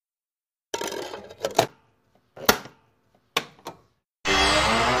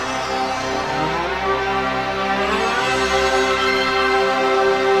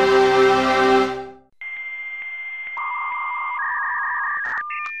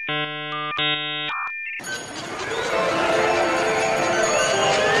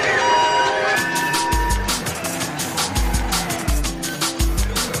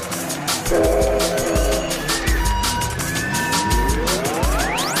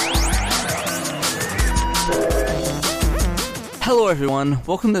Hello everyone,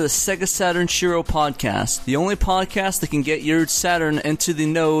 welcome to the Sega Saturn Shiro podcast, the only podcast that can get your Saturn into the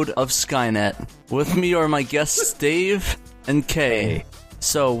node of Skynet. With me are my guests Dave and Kay.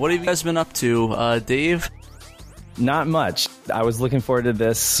 So, what have you guys been up to? Dave? Not much. I was looking forward to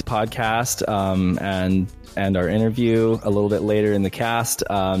this podcast and our interview a little bit later in the cast.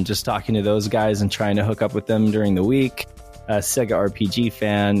 Just talking to those guys and trying to hook up with them during the week. A Sega RPG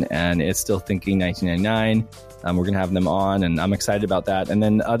fan, and it's still thinking 1999. We're going to have them on, and I'm excited about that. And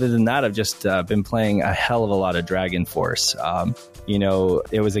then other than that, I've just been playing a hell of a lot of Dragon Force.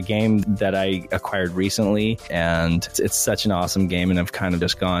 It was a game that I acquired recently, and it's such an awesome game, and I've kind of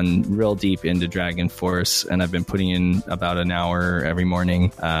just gone real deep into Dragon Force, and I've been putting in about an hour every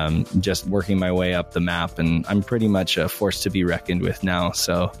morning, just working my way up the map, and I'm pretty much a force to be reckoned with now.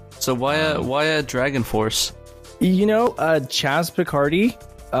 So why a Dragon Force? Chaz Picardi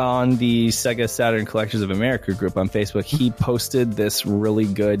on the Sega Saturn Collectors of America group on Facebook, he posted this really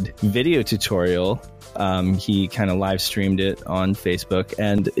good video tutorial. He kind of live streamed it on Facebook,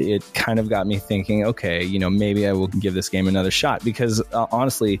 and it kind of got me thinking, okay, maybe I will give this game another shot, because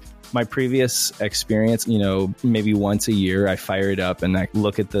honestly, my previous experience, maybe once a year I fire it up and I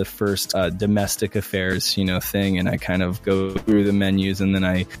look at the first domestic affairs, thing, and I kind of go through the menus, and then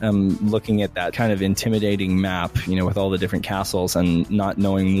I am looking at that kind of intimidating map, with all the different castles and not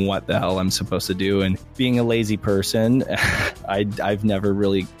knowing what the hell I'm supposed to do. And being a lazy person, I've never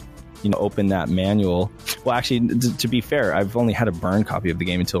really open that manual. Well, actually, to be fair, I've only had a burn copy of the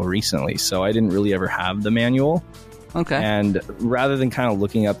game until recently, so I didn't really ever have the manual. Okay. And rather than kind of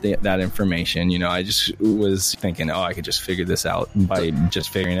looking up that information, I just was thinking, I could just figure this out by just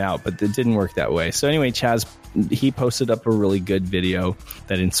figuring it out, but it didn't work that way. So anyway, Chaz, he posted up a really good video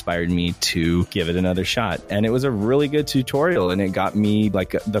that inspired me to give it another shot. And it was a really good tutorial, and it got me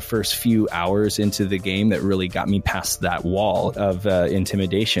like the first few hours into the game that really got me past that wall of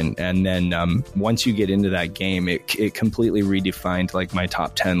intimidation. And then once you get into that game, it completely redefined like my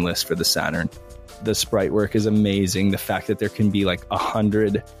top 10 list for the Saturn. The sprite work is amazing. The fact that there can be like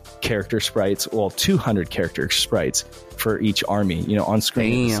 100 character sprites, 200 character sprites for each army, on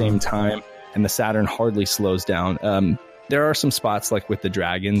screen at the same time. And the Saturn hardly slows down. There are some spots like with the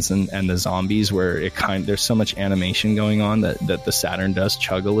dragons and the zombies where there's so much animation going on that the Saturn does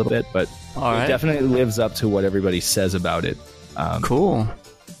chug a little bit, but it definitely lives up to what everybody says about it. Cool.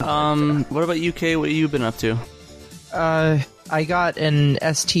 What about you, Kay? What have you been up to? I got an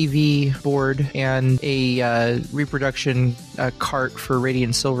STV board and a reproduction cart for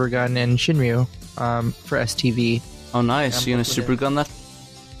Radiant Silvergun and Shinryu for STV. Oh, nice. You gonna super gun that?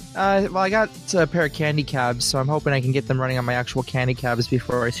 Well, I got a pair of candy cabs, so I'm hoping I can get them running on my actual candy cabs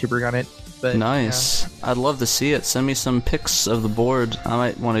before I super gun it. But nice. Yeah. I'd love to see it. Send me some pics of the board. I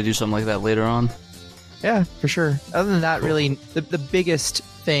might want to do something like that later on. Yeah, for sure. Other than that, really, the biggest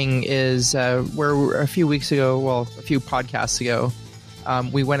thing is where a few podcasts ago,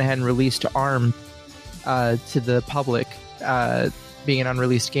 we went ahead and released ARM to the public, being an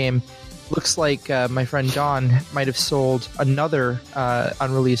unreleased game. Looks like my friend Don might have sold another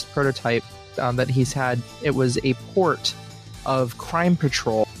unreleased prototype that he's had. It was a port of Crime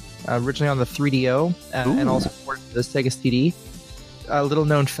Patrol, originally on the 3DO and also ported to the Sega CD. A little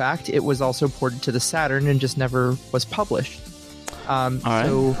known fact, it was also ported to the Saturn and just never was published.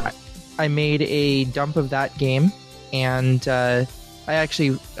 So I made a dump of that game, and I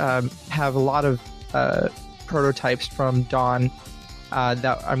actually have a lot of prototypes from Don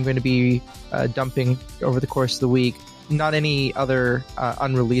that I'm going to be dumping over the course of the week. Not any other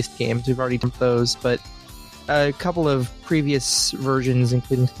unreleased games, we've already dumped those, but a couple of previous versions,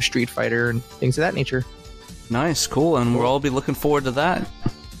 including Street Fighter and things of that nature. Nice, cool, and we'll all be looking forward to that.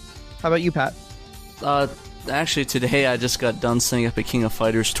 How about you, Pat? Actually, today I just got done setting up a King of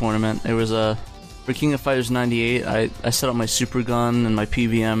Fighters tournament. It was for King of Fighters 98. I set up my super gun and my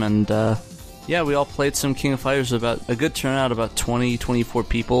PVM, and we all played some King of Fighters. About a good turnout, about 24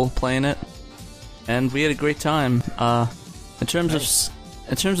 people playing it, and we had a great time. In terms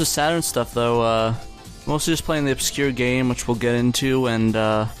of Saturn stuff, though, mostly just playing the obscure game, which we'll get into, and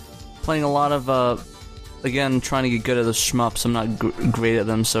playing a lot of again, trying to get good at the shmups. I'm not great at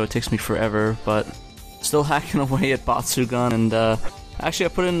them, so it takes me forever, but still hacking away at Batsugan. And actually, I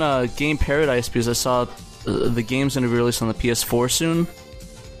put in Game Paradise because I saw the game's going to be released on the PS4 soon.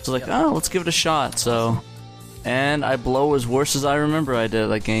 So I was like, let's give it a shot. So, and I blow as worse as I remember I did at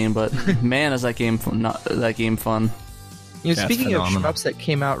that game, but man, is that game fun. Speaking of shmups that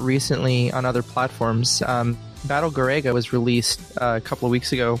came out recently on other platforms, Battle Garega was released a couple of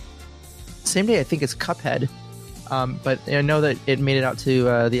weeks ago. Same day, I think, as Cuphead. But I know that it made it out to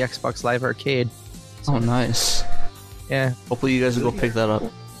the Xbox Live Arcade. So, oh, nice. Yeah. Hopefully you guys will go pick that up.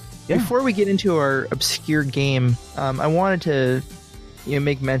 Yeah. Before we get into our obscure game, I wanted to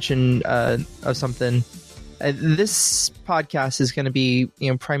make mention of something. This podcast is going to be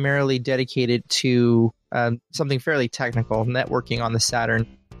primarily dedicated to something fairly technical, networking on the Saturn.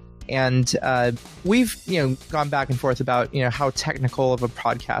 And we've gone back and forth about how technical of a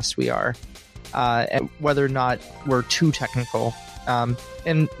podcast we are, and whether or not we're too technical.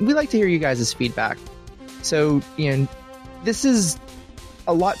 And we like to hear you guys' feedback. So this is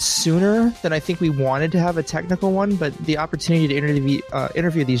a lot sooner than I think we wanted to have a technical one, but the opportunity to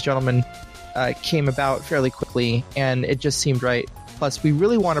interview these gentlemen came about fairly quickly, and it just seemed right. Plus, we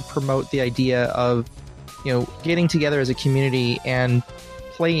really want to promote the idea of getting together as a community and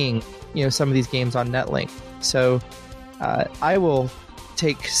playing some of these games on Netlink. So I will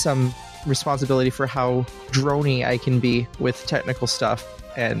take some responsibility for how droney I can be with technical stuff,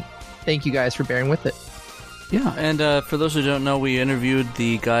 and thank you guys for bearing with it. Yeah, and for those who don't know, we interviewed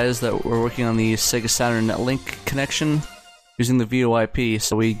the guys that were working on the Sega Saturn Netlink connection using the VoIP.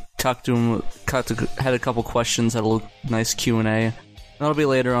 So we talked to them, had a couple questions, had a little nice Q&A. And that'll be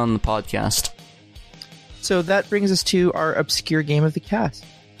later on in the podcast. So that brings us to our obscure game of the cast.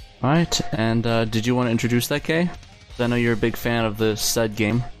 All right, and did you want to introduce that, Kay? 'Cause I know you're a big fan of the said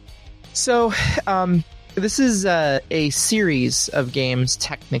game. So this is a series of games,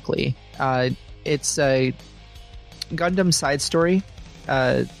 technically. It's a Gundam Side Story,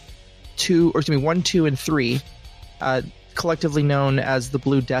 1, 2, and 3, collectively known as the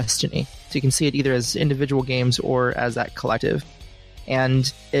Blue Destiny. So you can see it either as individual games or as that collective. And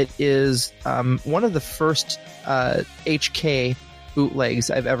it is one of the first HK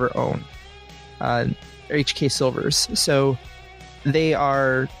bootlegs I've ever owned, HK Silvers. So they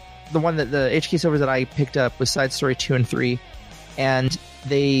are the one that the HK Silvers that I picked up was Side Story 2 and 3, and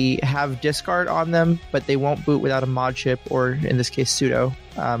they have discard on them, but they won't boot without a mod chip, or in this case, sudo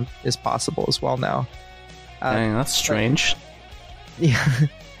is possible as well now. Dang, that's strange. Yeah,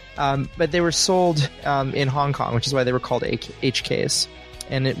 but they were sold in Hong Kong, which is why they were called HKs.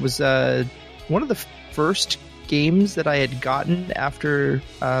 And it was one of the first games that I had gotten after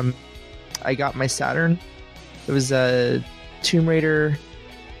I got my Saturn. It was Tomb Raider,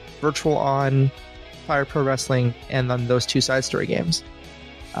 Virtual On, Fire Pro Wrestling, and then those 2 Side Story games.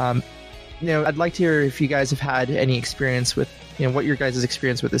 I'd like to hear if you guys have had any experience with, what your guys'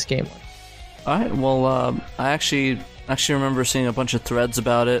 experience with this game was. All right. Well, I actually remember seeing a bunch of threads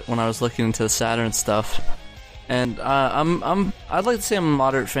about it when I was looking into the Saturn stuff, and I'd like to say I'm a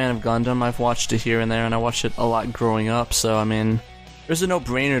moderate fan of Gundam. I've watched it here and there, and I watched it a lot growing up. So I mean, there's a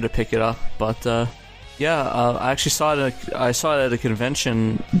no-brainer to pick it up. But I actually saw it. I saw it at a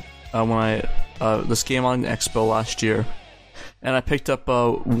convention when this Game On Expo last year, and I picked up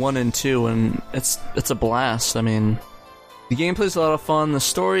 1 and 2, and it's a blast. I mean, the gameplay's a lot of fun. The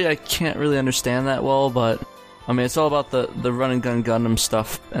story I can't really understand that well, but I mean, it's all about the run and gun Gundam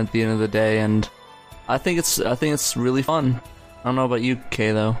stuff at the end of the day, and I think it's really fun. I don't know about you,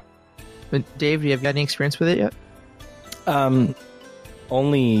 Kay, though. But Dave, do you have any experience with it yet?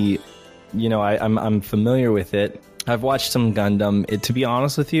 Only, I'm familiar with it. I've watched some Gundam. To be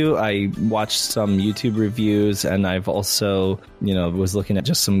honest with you, I watched some YouTube reviews, and I've also, was looking at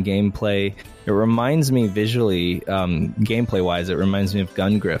just some gameplay. It reminds me visually, gameplay-wise, it reminds me of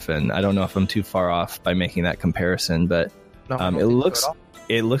Gun Griffin. I don't know if I'm too far off by making that comparison, but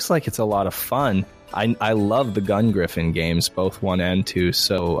it looks like it's a lot of fun. I love the Gun Griffin games, both 1 and 2,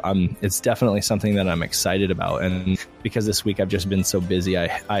 so it's definitely something that I'm excited about. And because this week I've just been so busy,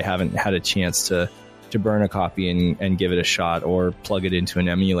 I haven't had a chance to burn a copy and give it a shot or plug it into an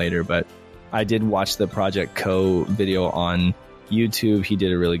emulator. But I did watch the Project Co video on YouTube. He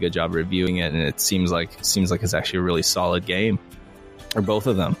did a really good job reviewing it, and it seems like it's actually a really solid game, or both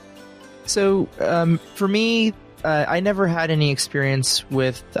of them. So for me, I never had any experience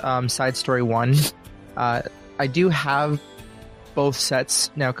with Side Story 1. I do have both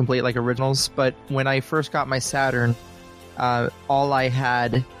sets now complete, like originals, but when I first got my Saturn, all I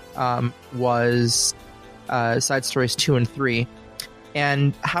had was Side Stories 2 and 3.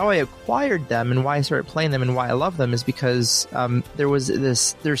 And how I acquired them and why I started playing them and why I love them is because there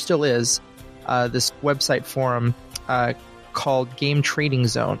still is this website forum called Game Trading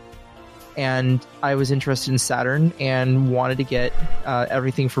Zone. And I was interested in Saturn and wanted to get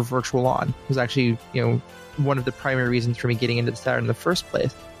everything for Virtual On. It was actually, one of the primary reasons for me getting into the Saturn in the first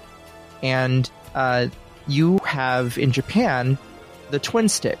place. And you have in Japan the twin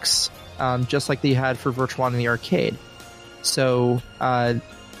sticks, just like they had for Virtual On in the arcade. So I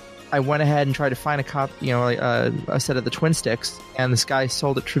went ahead and tried to find a set of the twin sticks, and this guy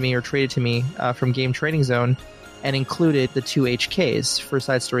sold it to me or traded to me from Game Trading Zone and included the 2 HKs for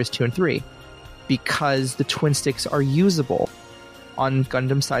Side Stories 2 and 3 because the twin sticks are usable on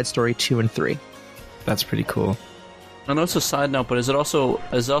Gundam Side Story 2 and 3. That's pretty cool. I know it's a side note, but is it also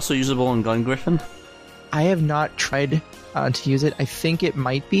usable in Gun Griffin? I have not tried to use it. I think it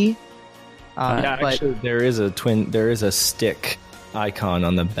might be. But actually, there is a stick icon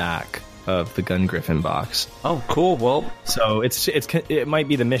on the back of the Gun Griffin box. Oh, cool. Well, so it might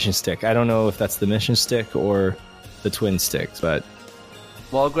be the mission stick. I don't know if that's the mission stick or the twin sticks, but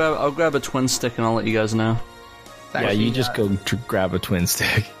well, I'll grab a twin stick and I'll let you guys know. You just go grab a twin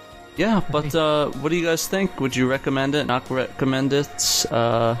stick. Yeah, but what do you guys think? Would you recommend it? Not recommend it?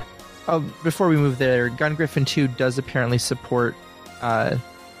 Before we move there, Gun Griffin 2 does apparently support the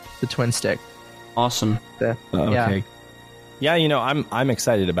twin stick. Awesome. Okay. Yeah, I'm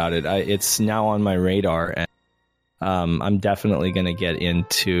excited about it. It's now on my radar, and I'm definitely going to get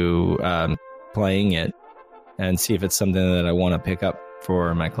into playing it and see if it's something that I want to pick up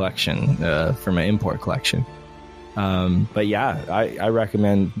for my collection, for my import collection. But yeah, I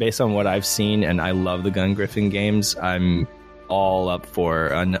recommend, based on what I've seen, and I love the Gun Griffin games, I'm all up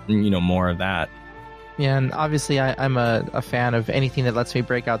for more of that. Yeah, and obviously I'm a fan of anything that lets me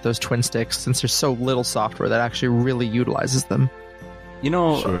break out those twin sticks, since there's so little software that actually really utilizes them.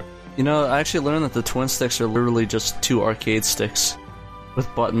 Sure. I actually learned that the twin sticks are literally just 2 arcade sticks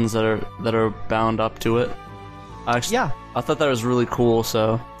with buttons that are bound up to it. I thought that was really cool.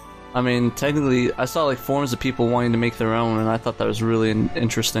 So, I mean, technically, I saw forums of people wanting to make their own, and I thought that was really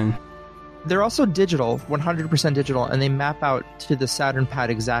interesting. They're also digital, 100% digital, and they map out to the Saturn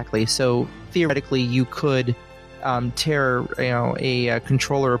pad exactly. So theoretically, you could tear a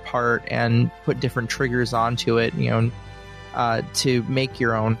controller apart and put different triggers onto it, to make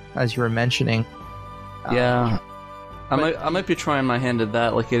your own, as you were mentioning. Yeah, I might be trying my hand at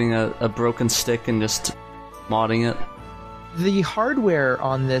that, getting a broken stick and just modding it. The hardware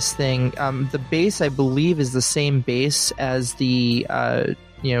on this thing, the base I believe is the same base as the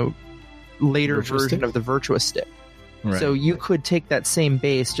later version of the Virtua Stick. Right. So you could take that same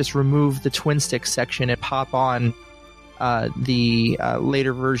base, just remove the twin stick section, and pop on the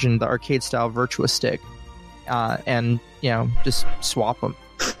later version, the arcade style Virtua Stick, and just swap them.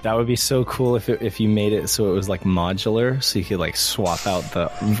 That would be so cool if you made it so it was modular, so you could swap out the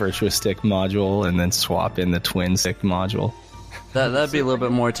Virtua Stick module and then swap in the twin stick module. That'd be a little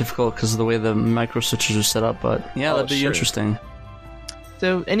bit more difficult because of the way the micro switches are set up, but that'd be interesting.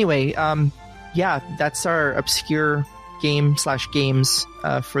 So anyway, that's our obscure games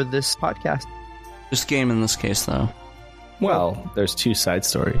for this podcast. Just game in this case, though. Well, there's 2 side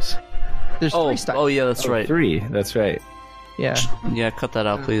stories. There's 3 side. Oh yeah, that's right. 3. That's right. Yeah. Yeah, cut that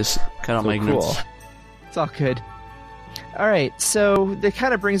out, please. Cut out my ignorance. Cool. It's all good. All right, so that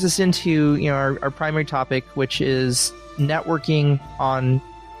kind of brings us into our primary topic, which is networking on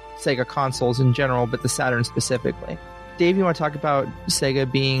Sega consoles in general, but the Saturn specifically. Dave, you want to talk about Sega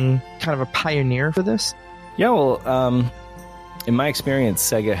being kind of a pioneer for this? Yeah, well, in my experience,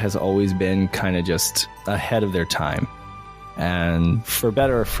 Sega has always been kind of just ahead of their time. And for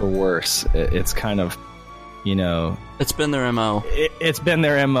better or for worse, it's kind of, It's been their MO. It's been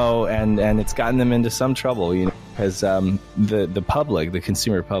their MO, and it's gotten them into some trouble, because the public, the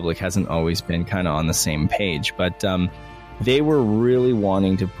consumer public, hasn't always been kind of on the same page. But they were really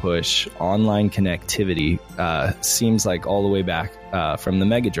wanting to push online connectivity, seems like all the way back from the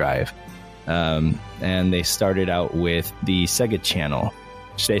Mega Drive. And they started out with the Sega Channel,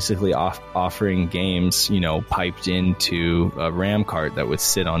 which basically offering games, piped into a RAM cart that would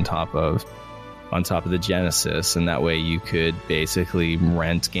sit on top of the Genesis, and that way you could basically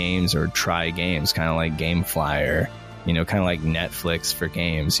rent games or try games, kind of like GameFly, or kind of like Netflix for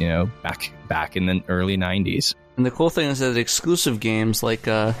games, back in the early 90s. And the cool thing is that exclusive games,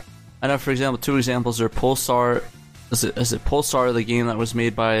 I know, for example, 2 examples are Pulsar. Is it Pulsar, the game that was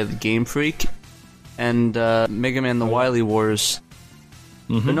made by the Game Freak, and Mega Man: The Wily Wars?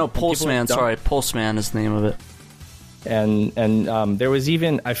 Mm-hmm. No, Pulseman. Sorry, Pulseman is the name of it. And there was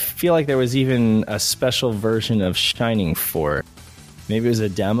even, I feel like there was even a special version of Shining 4. Maybe it was a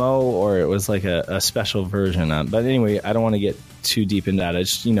demo, or it was a special version. But anyway, I don't want to get too deep into that.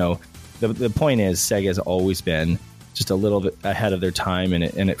 It's the point is, Sega has always been just a little bit ahead of their time,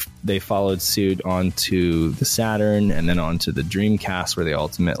 and they followed suit onto the Saturn and then onto the Dreamcast, where they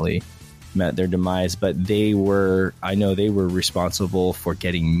ultimately met their demise. But I know they were responsible for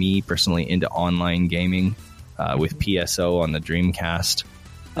getting me personally into online gaming. With PSO on the Dreamcast,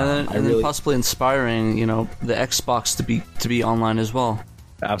 and then possibly inspiring, the Xbox to be online as well.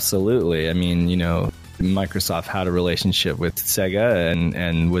 Absolutely. I mean, Microsoft had a relationship with Sega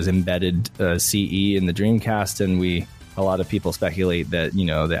and was embedded CE in the Dreamcast, and a lot of people speculate that, the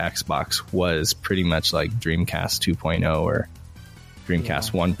Xbox was pretty much like Dreamcast 2.0 or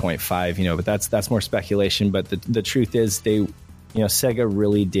Dreamcast 1.5, but that's more speculation. But the truth is Sega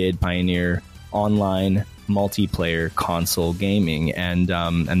really did pioneer online multiplayer console gaming, and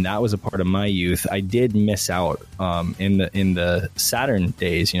that was a part of my youth. I did miss out in the Saturn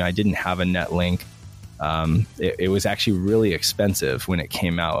days. I didn't have a NetLink. It was actually really expensive when it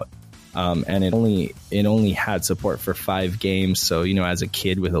came out, and it only had support for 5 games. So as a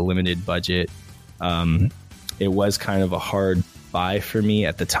kid with a limited budget, it was kind of a hard buy for me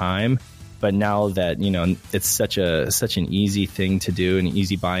at the time. But now that, it's such an easy thing to do, an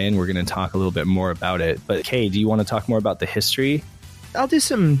easy buy-in, we're going to talk a little bit more about it. But Kay, do you want to talk more about the history? I'll do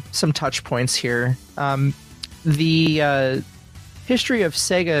some touch points here. The history of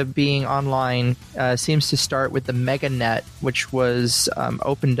Sega being online seems to start with the MegaNet, which was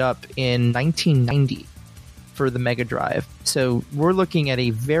opened up in 1990 for the Mega Drive. So we're looking at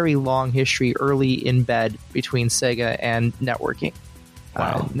a very long history early in bed between Sega and networking.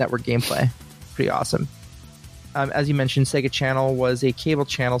 Wow. Network gameplay. Pretty awesome. As you mentioned, Sega Channel was a cable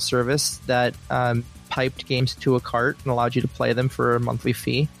channel service that piped games to a cart and allowed you to play them for a monthly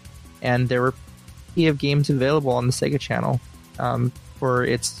fee. And there were plenty of games available on the Sega Channel for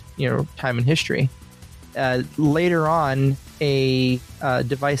its time in history. Later on, a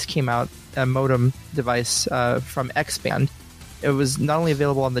device came out, a modem device from X-Band. It was not only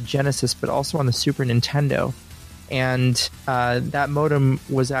available on the Genesis, but also on the Super Nintendo. And that modem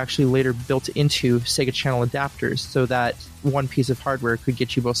was actually later built into Sega Channel adapters, so that one piece of hardware could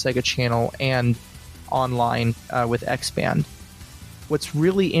get you both Sega Channel and online with X-Band. What's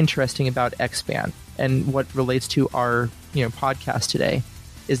really interesting about X-Band and what relates to our podcast today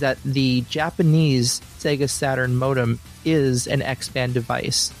is that the Japanese Sega Saturn modem is an X-Band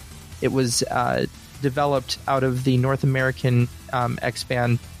device. It was developed out of the North American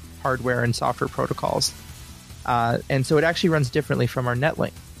X-Band hardware and software protocols. And so it actually runs differently from our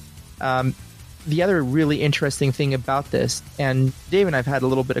NetLink. The other really interesting thing about this, and Dave and I have had a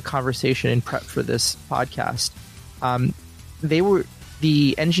little bit of conversation in prep for this podcast, they were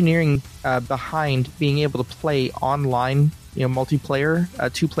the engineering behind being able to play online, multiplayer,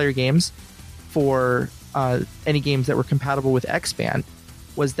 2-player games for any games that were compatible with X-Band,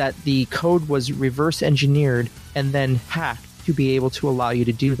 was that the code was reverse engineered and then hacked to be able to allow you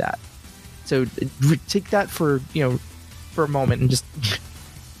to do that. So take that for a moment and just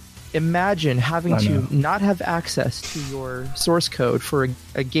imagine having to not have access to your source code for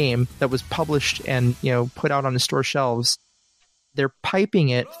a game that was published and put out on the store shelves. They're piping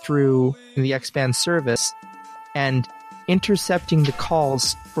it through the X-Band service and intercepting the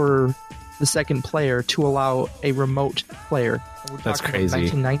calls for the second player to allow a remote player. That's crazy.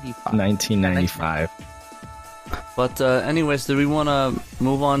 1995. But anyways, do we want to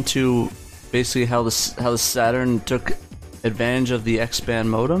move on to basically how the Saturn took advantage of the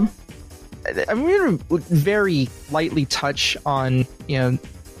X-Band modem? I'm going to very lightly touch on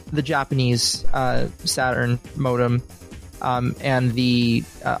the Japanese Saturn modem and the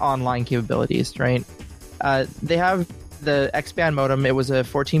online capabilities. Right? They have the X-Band modem. It was a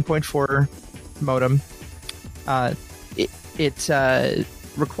 14.4 modem. It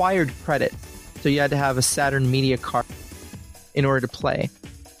required credit, so you had to have a Saturn media card in order to play.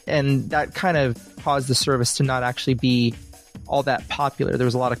 And that kind of caused the service to not actually be all that popular. There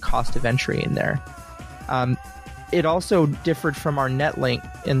was a lot of cost of entry in there. It also differed from our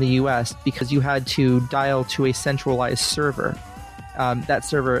NetLink in the US because you had to dial to a centralized server. That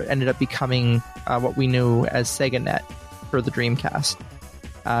server ended up becoming what we knew as SegaNet for the Dreamcast.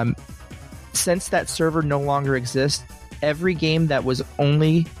 Since that server no longer exists, every game that was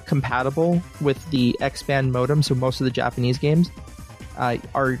only compatible with the X-Band modem, so most of the Japanese games,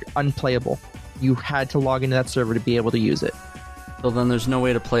 are unplayable. You had to log into that server to be able to use it. So then there's no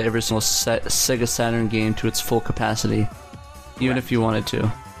way to play every single Sega Saturn game to its full capacity, even if you wanted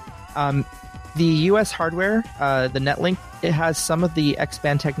to. The US hardware, the NetLink, it has some of the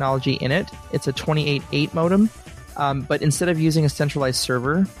X-Band technology in it. It's a 28.8 modem, but instead of using a centralized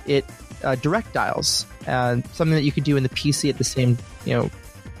server, it direct dials, something that you could do in the PC at the same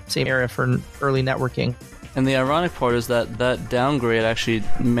area for early networking. And the ironic part is that downgrade actually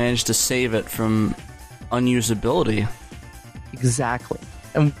managed to save it from unusability. Exactly.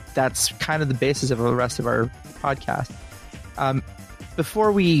 And that's kind of the basis of the rest of our podcast.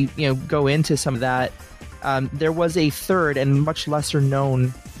 Before we go into some of that, there was a third and much lesser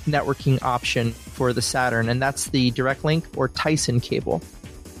known networking option for the Saturn, and that's the Direct Link or Tyson cable.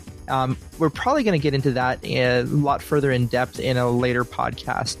 We're probably going to get into that a lot further in depth in a later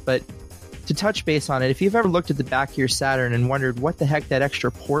podcast, but to touch base on it, if you've ever looked at the back of your Saturn and wondered what the heck that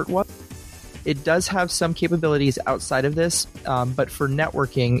extra port was, it does have some capabilities outside of this, but for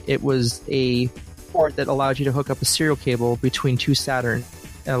networking, it was a port that allowed you to hook up a serial cable between two Saturn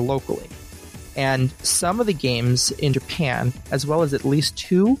locally. And some of the games in Japan, as well as at least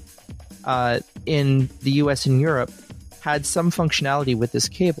two in the US and Europe, had some functionality with this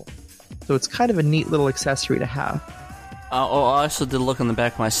cable. So it's kind of a neat little accessory to have. I also did look on the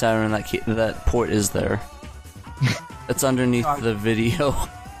back of my Saturn, that port is there. It's underneath the video.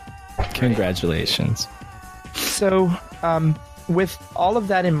 Congratulations. So, with all of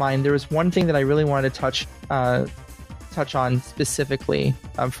that in mind, there was one thing that I really wanted to touch on specifically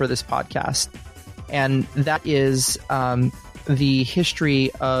for this podcast, and that is the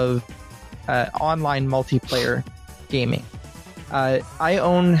history of online multiplayer gaming. I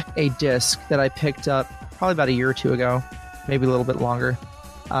own a disc that I picked up probably about a year or two ago, maybe a little bit longer,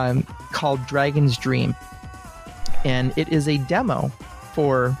 called Dragon's Dream, and it is a demo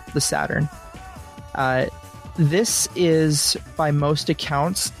for the Saturn. This is, by most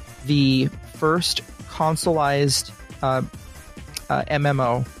accounts, the first consoleized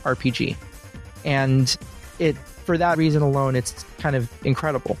MMO RPG, and for that reason alone, it's kind of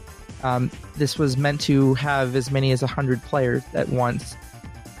incredible. This was meant to have as many as 100 players at once.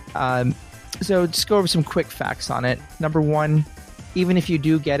 So just go over some quick facts on it. Number one, even if you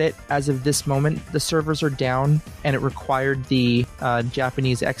do get it, as of this moment, the servers are down, and it required the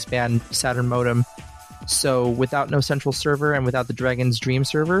Japanese X-band Saturn modem. So without no central server and without the Dragon's Dream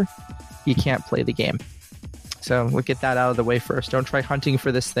server, you can't play the game. So we'll get that out of the way first. Don't try hunting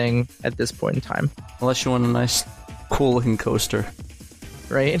for this thing at this point in time. Unless you want a nice, cool-looking coaster.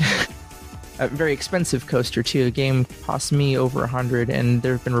 Right? A very expensive coaster, too. The game cost me over 100, and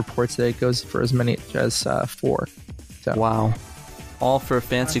there have been reports that it goes for as many as 4. So. Wow. All for a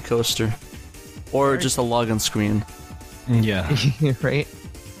fancy coaster. Or just a login screen. Yeah. Right?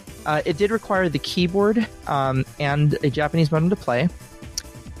 It did require the keyboard and a Japanese modem to play.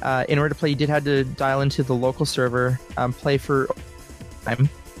 In order to play, you did have to dial into the local server, play for time.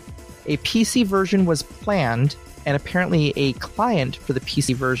 A PC version was planned, and apparently a client for the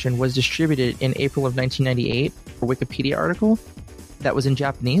PC version was distributed in April of 1998, a Wikipedia article that was in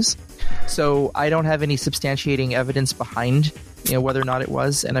Japanese. So I don't have any substantiating evidence behind whether or not it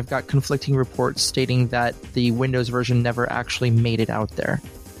was, and I've got conflicting reports stating that the Windows version never actually made it out there.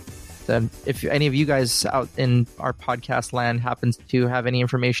 So if any of you guys out in our podcast land happens to have any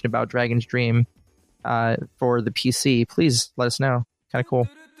information about Dragon's Dream for the PC, please let us know. Kind of cool.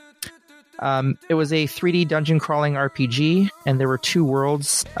 It was a 3D dungeon crawling RPG, and there were 2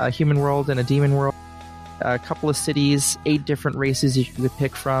 worlds, a human world and a demon world, a couple of cities, 8 different races you could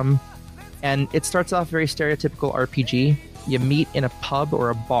pick from, and it starts off very stereotypical RPG. You meet in a pub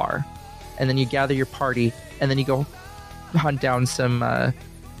or a bar, and then you gather your party, and then you go hunt down some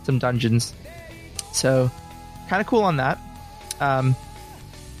dungeons. So, kind of cool on that.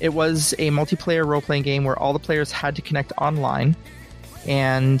 It was a multiplayer role-playing game where all the players had to connect online,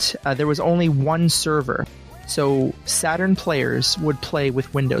 and there was only one server. So Saturn players would play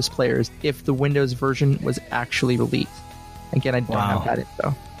with Windows players if the Windows version was actually released. Again, I don't have that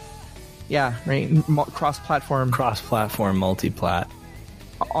info. Yeah, right. Cross-platform. Cross-platform multiplat.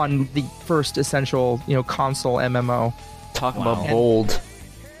 On the first essential, console MMO. Talk about bold.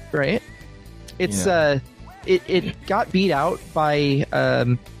 Right? It's it got beat out by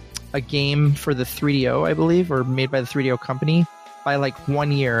a game for the 3DO, I believe, or made by the 3DO company, by like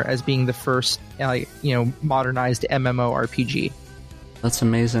 1 year as being the first modernized MMO RPG. That's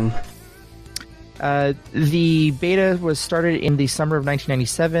amazing. The beta was started in the summer of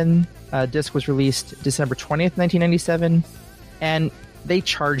 1997. Disc was released December 20th, 1997, and they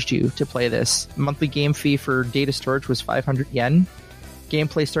charged you to play this. Monthly game fee for data storage was 500 yen.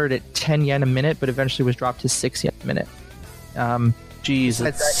 Gameplay started at 10 yen a minute, but eventually was dropped to 6 yen a minute. Jeez,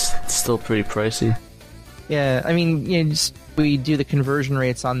 it's still pretty pricey. Yeah, I mean, we do the conversion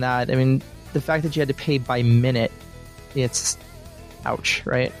rates on that. I mean, the fact that you had to pay by minute, it's ouch,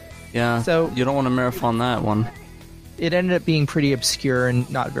 right? Yeah, so you don't want to marathon that one. It ended up being pretty obscure and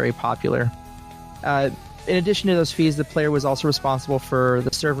not very popular. In addition to those fees, the player was also responsible for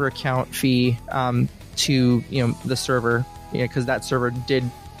the server account fee to the server, because that server did.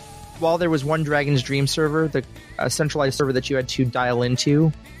 While there was one Dragon's Dream server, the centralized server that you had to dial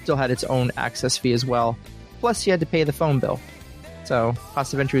into still had its own access fee as well. Plus, you had to pay the phone bill. So,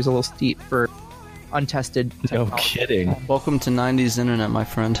 cost of entry is a little steep for untested technology. No kidding. Welcome to 90s internet, my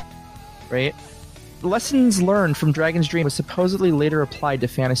friend. Right? lessons learned from Dragon's Dream was supposedly later applied to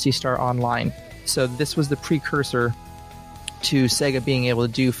Phantasy Star Online. So this was the precursor to Sega being able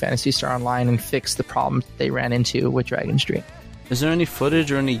to do Phantasy Star Online and fix the problems they ran into with Dragon's Dream. Is there any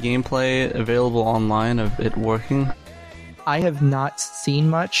footage or any gameplay available online of it working? I have not seen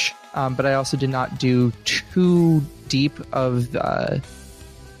much, but I also did not do too deep of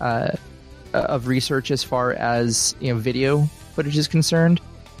research as far as video footage is concerned.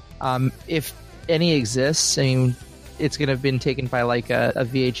 If any exists, I mean, it's going to have been taken by like a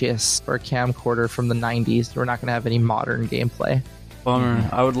VHS or a camcorder from the 90s. We're not going to have any modern gameplay. Bummer.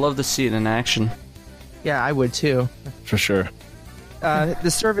 I would love to see it in action. Yeah, I would too. For sure. The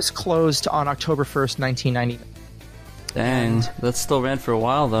service closed on October 1st, 1990. Dang, that still ran for a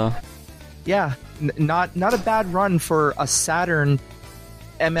while though. Yeah, not a bad run for a Saturn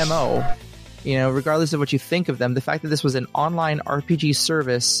MMO. Regardless of what you think of them, the fact that this was an online RPG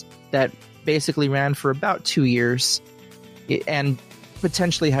service that basically ran for about 2 years and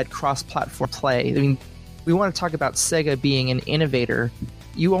potentially had cross-platform play. I mean, we want to talk about Sega being an innovator.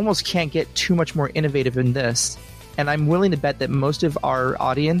 You almost can't get too much more innovative than this. And I'm willing to bet that most of our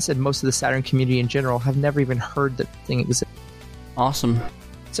audience and most of the Saturn community in general have never even heard that thing exists. Awesome.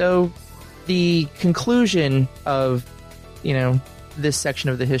 So the conclusion of, this section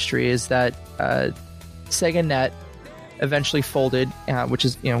of the history is that Sega Net eventually folded, which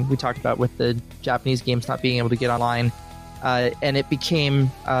is, we talked about with the Japanese games not being able to get online, and it became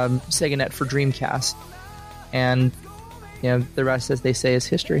Sega Net for Dreamcast. And, the rest, as they say, is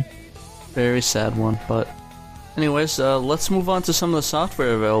history. Very sad one, but... Anyways, let's move on to some of the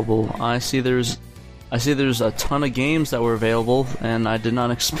software available. I see there's a ton of games that were available, and I did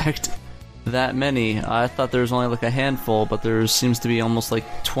not expect that many. I thought there was only like a handful, but there seems to be almost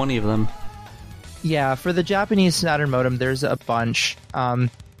like 20 of them. Yeah, for the Japanese Saturn modem, there's a bunch.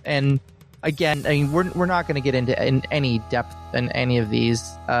 And again, I mean, we're not going to get into any depth in any of these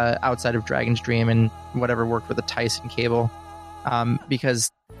outside of Dragon's Dream and whatever worked with the Tyson cable,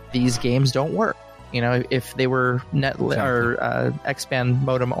 because these games don't work. If they were or X-band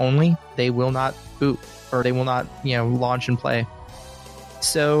modem only, they will not boot or they will not, launch and play.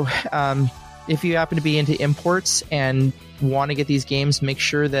 So, if you happen to be into imports and want to get these games, make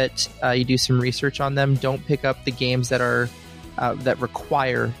sure that you do some research on them. Don't pick up the games that are that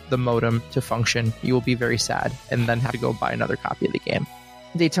require the modem to function. You will be very sad and then have to go buy another copy of the game.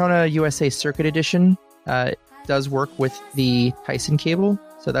 Daytona USA Circuit Edition does work with the Tyson cable.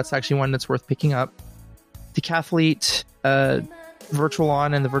 So that's actually one that's worth picking up. Decathlete, Virtual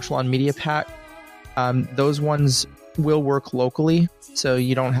On, and the Virtual On Media Pack, those ones will work locally, so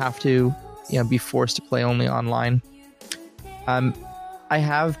you don't have to be forced to play only online. I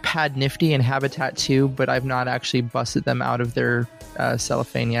have Pad Nifty and Habitat 2, but I've not actually busted them out of their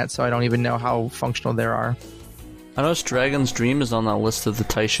cellophane yet, so I don't even know how functional they are. I noticed Dragon's Dream is on that list of the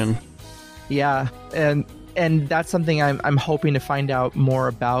Tyson. Yeah, and that's something I'm hoping to find out more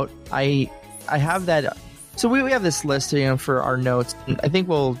about. I have that. So we have this list, for our notes. I think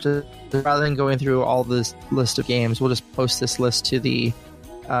we'll just, rather than going through all this list of games, we'll just post this list to the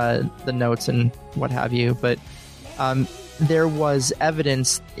notes and what have you. But there was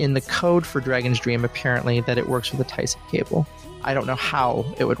evidence in the code for Dragon's Dream, apparently, that it works with the Tyson cable. I don't know how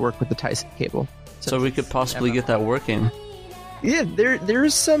it would work with the Tyson cable. So we could possibly get that working. Yeah,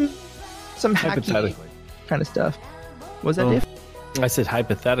 there's some hacky kind of stuff. Was that Dave? I said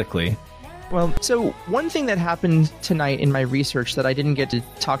hypothetically. Well, so one thing that happened tonight in my research that I didn't get to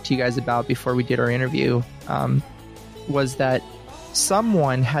talk to you guys about before we did our interview was that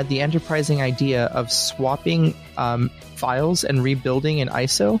someone had the enterprising idea of swapping files and rebuilding in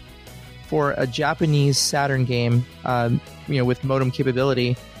ISO for a Japanese Saturn game, with modem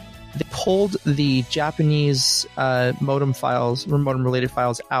capability. They pulled the Japanese modem files or modem-related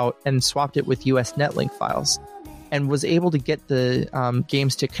files out and swapped it with US Netlink files, and was able to get the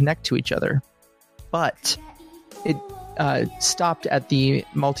games to connect to each other. But it stopped at the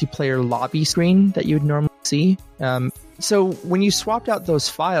multiplayer lobby screen that you would normally see. So when you swapped out those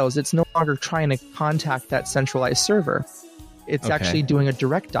files, it's no longer trying to contact that centralized server. It's actually doing a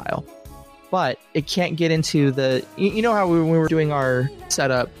direct dial. But it can't get into the... You know how when we were doing our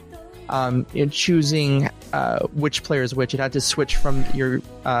setup, choosing which player is which, it had to switch from your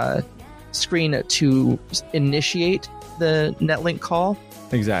screen to initiate the Netlink call.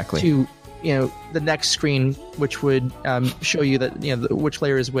 Exactly. To the next screen, which would show you that which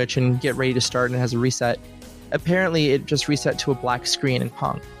layer is which and get ready to start, and it has a reset. Apparently, it just reset to a black screen and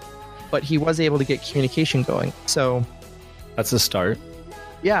hung. But he was able to get communication going. So that's a start.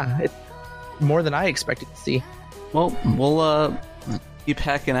 Yeah, more than I expected to see. Well, keep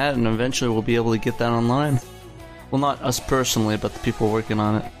hacking at it, and eventually we'll be able to get that online. Well, not us personally, but the people working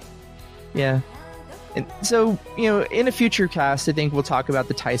on it. Yeah. And so, in a future cast, I think we'll talk about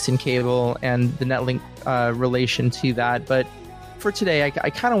the Tyson cable and the Netlink relation to that. But for today, I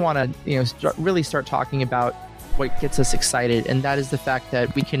kind of want to, really start talking about what gets us excited, and that is the fact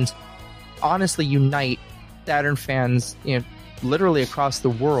that we can honestly unite Saturn fans, literally across the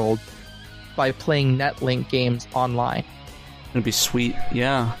world by playing Netlink games online. It'd be sweet,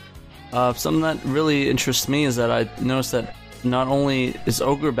 yeah. Something that really interests me is that I noticed that not only is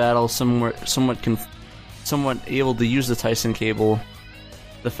Ogre Battle somewhat able to use the Tyson cable,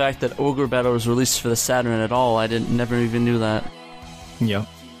 the fact that Ogre Battle was released for the Saturn at all, I never even knew that. Yeah.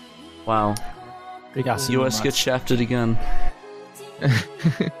 Wow. US gets shafted again.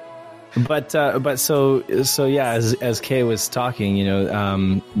 But so yeah, as Kay was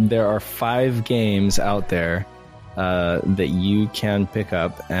talking, there are 5 games out there that you can pick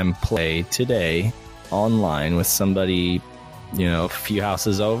up and play today online with somebody, a few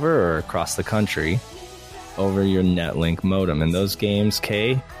houses over or across the country over your Netlink modem. And those games,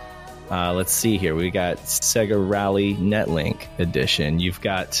 Kay, let's see here. We got Sega Rally Netlink Edition. You've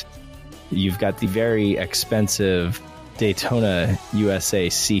got the very expensive Daytona USA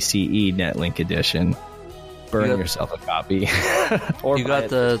CCE Netlink Edition. Burn yourself a copy. Or you got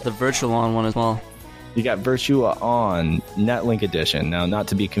the Virtual On one as well. You got Virtua On Netlink Edition. Now, not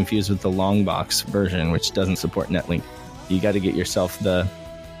to be confused with the long box version, which doesn't support Netlink. You got to get yourself the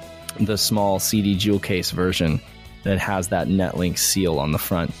small CD jewel case version that has that Netlink seal on the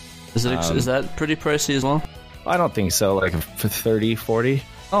front. Is that pretty pricey as well? I don't think so. Like for 30, 40.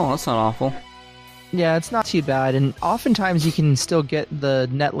 Oh, that's not awful. Yeah, it's not too bad. And oftentimes you can still get the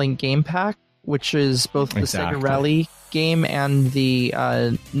Netlink game pack, which is both the Sega Rally game and the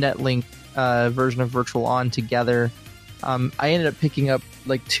Netlink version of Virtual On together. I ended up picking up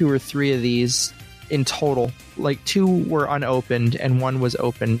like 2 or 3 of these in total. Like 2 were unopened and 1 was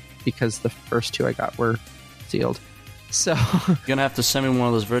open because the first 2 I got were sealed. So you're gonna have to send me one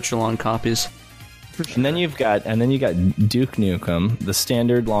of those Virtual On copies. For sure. And then you got Duke Nukem. The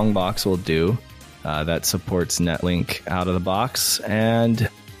standard long box will do. That supports Netlink out of the box, and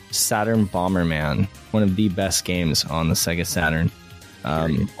Saturn Bomberman, one of the best games on the Sega Saturn.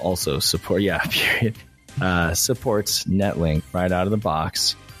 Also supports Netlink right out of the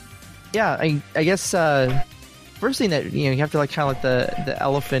box. Yeah, I guess first thing that you have to kind of let the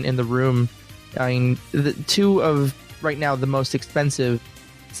elephant in the room. I mean, the 2 of right now the most expensive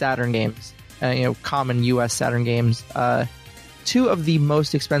Saturn games, common U.S. Saturn games. 2 of the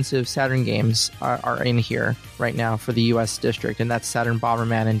most expensive Saturn games are in here right now for the U.S. district, and that's Saturn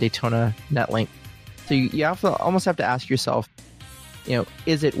Bomberman and Daytona Netlink. So you almost have to ask yourself,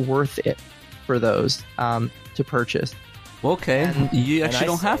 is it worth it for those to purchase? Okay, you actually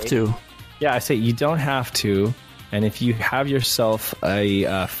don't have to. Yeah, I say you don't have to, and if you have yourself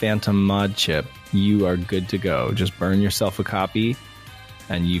a Phantom mod chip, you are good to go. Just burn yourself a copy,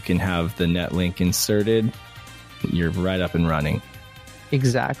 and you can have the Netlink inserted. You're right up and running.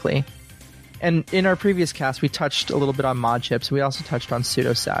 Exactly. And in our previous cast, we touched a little bit on mod chips. We also touched on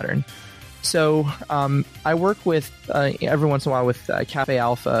Pseudo Saturn. So I work with every once in a while with Cafe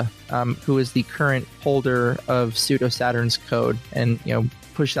Alpha, who is the current holder of Pseudo Saturn's code, and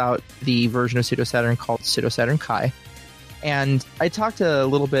pushed out the version of Pseudo Saturn called Pseudo Saturn Kai. And I talked a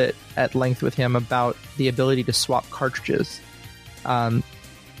little bit at length with him about the ability to swap cartridges. I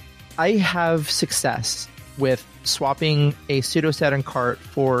have success with swapping a Pseudo Saturn cart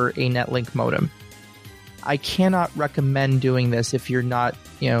for a Netlink modem. I cannot recommend doing this if you're not,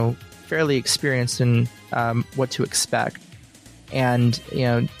 fairly experienced in what to expect. And,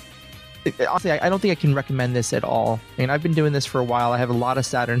 honestly, I don't think I can recommend this at all. I mean, I've been doing this for a while. I have a lot of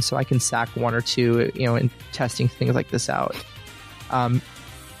Saturns, so I can sack 1 or 2, in testing things like this out.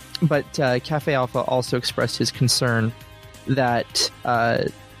 But Cafe Alpha also expressed his concern that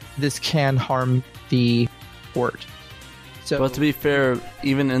this can harm the port. So, but to be fair,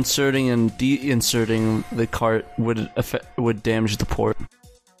 even inserting and de-inserting the cart would damage the port.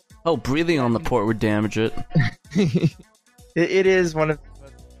 Oh, breathing on the port would damage it. It is one of the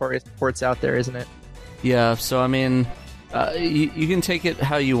most notorious ports out there, isn't it? Yeah, so I mean, you can take it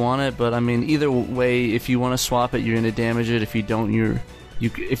how you want it, but I mean, either way, if you want to swap it, you're going to damage it. If you don't,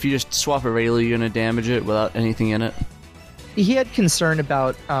 if you just swap it regularly, you're going to damage it without anything in it. He had concern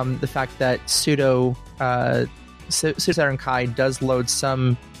about the fact that Pseudo Saturn Kai does load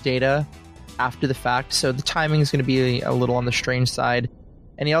some data after the fact, so the timing is going to be a little on the strange side.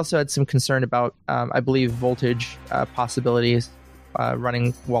 And he also had some concern about, I believe, voltage possibilities.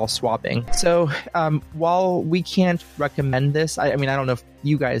 running while swapping. So while we can't recommend this, I mean, I don't know if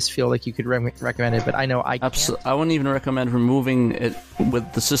you guys feel like you could recommend it, but I know I can't. I wouldn't even recommend removing it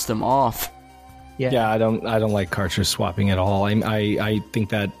with the system off. Yeah, I don't like cartridge swapping at all. I think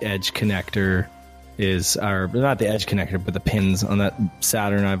that edge connector is not the edge connector, but the pins on that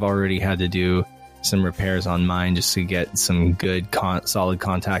Saturn. I've already had to do some repairs on mine just to get some good solid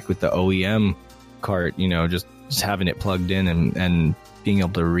contact with the OEM cart. Just having it plugged in and being able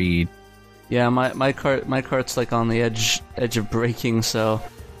to read. Yeah, my cart's like on the edge of breaking, so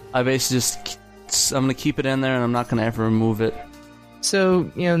I basically I'm gonna keep it in there and I'm not gonna ever remove it. So,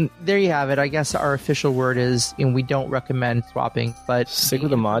 there you have it. I guess our official word is, we don't recommend swapping, but stick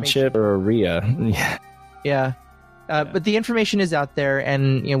with a mod chip or a RIA. Yeah. But the information is out there,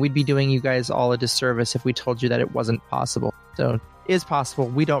 and we'd be doing you guys all a disservice if we told you that it wasn't possible. So it is possible.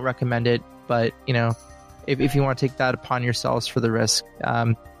 We don't recommend it, but if you want to take that upon yourselves for the risk,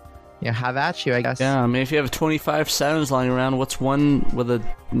 have at you, I guess. Yeah, I mean, if you have 25 Saturns lying around, what's one with a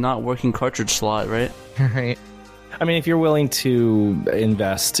not working cartridge slot, right? Right. I mean, if you're willing to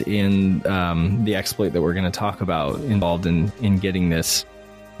invest in the exploit that we're going to talk about involved in getting this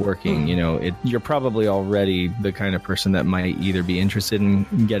working, you're probably already the kind of person that might either be interested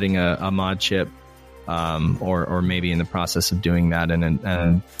in getting a mod chip, or maybe in the process of doing that,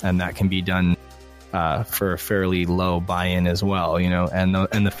 and that can be done for a fairly low buy-in as well, and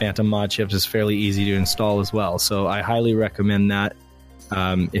the Phantom mod chips is fairly easy to install as well. So I highly recommend that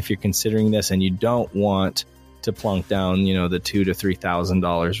if you're considering this and you don't want to plunk down, the $2,000 to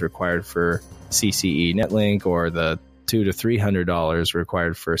 $3,000 required for CCE Netlink, or the $200 to $300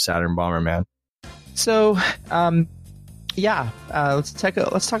 required for Saturn Bomberman. So, let's talk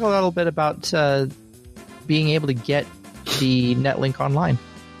a little bit about being able to get the Netlink online.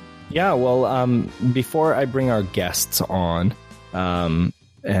 Yeah, well, before I bring our guests on, and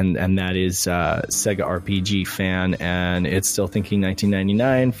that is Sega RPG fan, and it's still thinking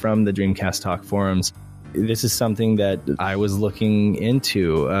 1999 from the Dreamcast Talk forums. This is something that I was looking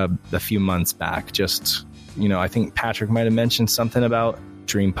into a few months back. Just, I think Patrick might have mentioned something about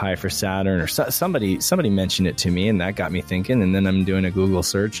Dream Pi for Saturn, or somebody mentioned it to me, and that got me thinking. And then I'm doing a Google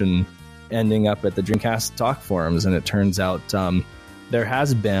search and ending up at the Dreamcast Talk forums, and it turns out there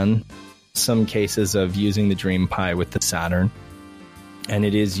has been some cases of using the Dream Pi with the Saturn, and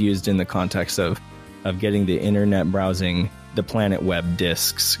it is used in the context of getting the internet browsing, the Planet Web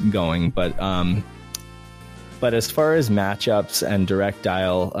disks going, But as far as matchups and direct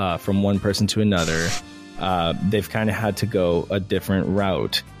dial from one person to another, they've kind of had to go a different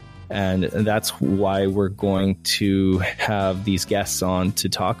route. And that's why we're going to have these guests on to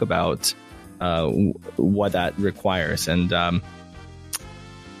talk about what that requires. And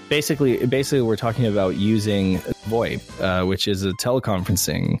basically, we're talking about using VoIP, which is a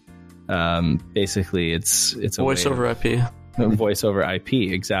teleconferencing. Basically, it's a voice over IP. Voice over IP,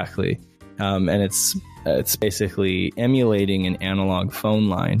 exactly. And it's basically emulating an analog phone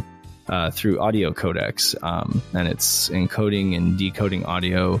line through audio codecs, and it's encoding and decoding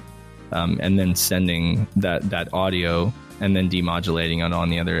audio, and then sending that audio and then demodulating it on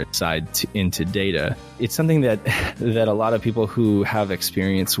the other side into data. It's something that a lot of people who have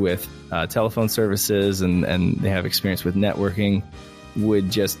experience with telephone services and they have experience with networking would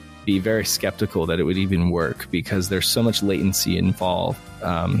just be very skeptical that it would even work, because there's so much latency involved.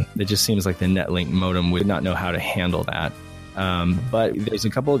 It just seems like the Netlink modem would not know how to handle that. But there's a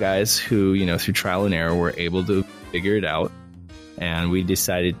couple of guys who, through trial and error, were able to figure it out. And we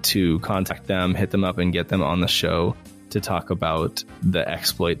decided to contact them, hit them up, and get them on the show to talk about the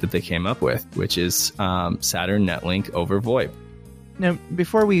exploit that they came up with, which is Saturn Netlink over VoIP. Now,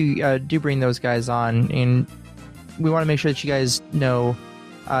 before we do bring those guys on, and we want to make sure that you guys know,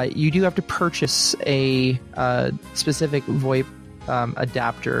 you do have to purchase a specific VoIP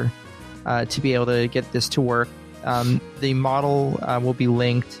adapter to be able to get this to work. The model will be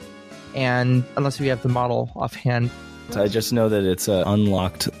linked, and unless we have the model offhand. I just know that it's an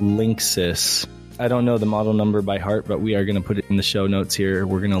unlocked Linksys. I don't know the model number by heart, but we are going to put it in the show notes here.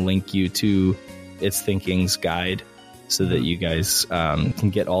 We're going to link you to It's Thinking's guide so that you guys can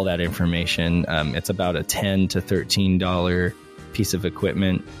get all that information. It's about a $10 to $13 piece of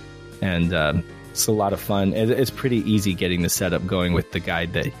equipment, and it's a lot of fun. It's pretty easy getting the setup going with the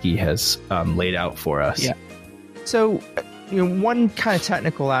guide that he has laid out for us. Yeah. So, one kind of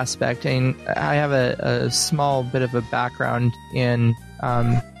technical aspect, and I have a small bit of a background in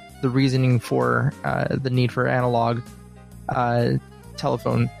the reasoning for the need for analog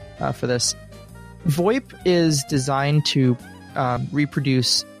telephone for this. VoIP is designed to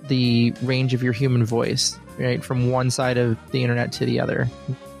reproduce the range of your human voice. right, from one side of the internet to the other.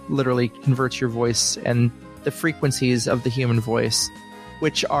 Literally converts your voice and the frequencies of the human voice,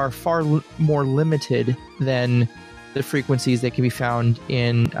 which are far more limited than the frequencies that can be found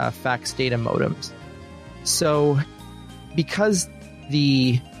in fax data modems. So because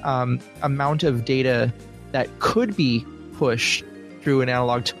the amount of data that could be pushed through an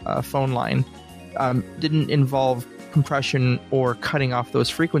analog phone line didn't involve compression or cutting off those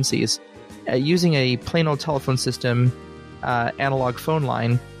frequencies, using a plain old telephone system analog phone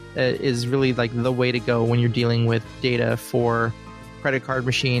line is really like the way to go when you're dealing with data for credit card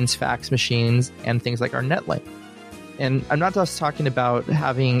machines, fax machines, and things like our NetLink. And I'm not just talking about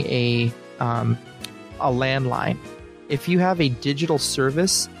having a landline. If you have a digital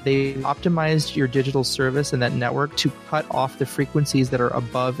service, they optimized your digital service and that network to cut off the frequencies that are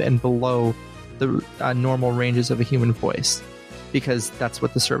above and below the normal ranges of a human voice, because that's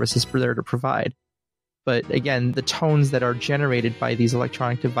what the service is there to provide. But again, the tones that are generated by these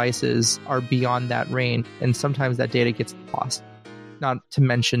electronic devices are beyond that range, and sometimes that data gets lost. Not to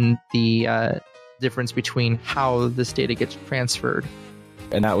mention the difference between how this data gets transferred.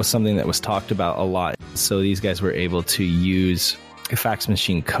 And that was something that was talked about a lot. So these guys were able to use a fax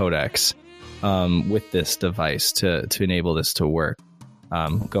machine codecs with this device to enable this to work.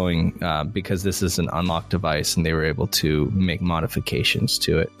 Because this is an unlocked device, and they were able to make modifications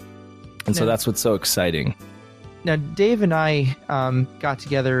to it. And so that's what's so exciting. Now, Dave and I got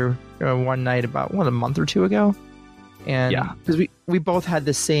together one night about a month or two ago. And because we both had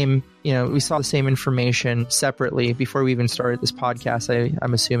the same, we saw the same information separately before we even started this podcast,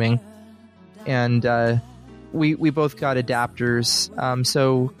 I'm assuming. And we both got adapters.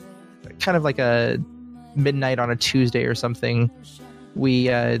 So kind of like a midnight on a Tuesday or something, we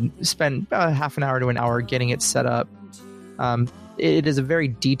spent about half an hour to an hour getting it set up. It is a very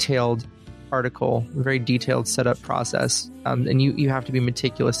detailed article, a very detailed setup process, and you have to be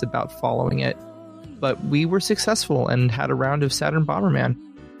meticulous about following it. But we were successful and had a round of Saturn Bomberman.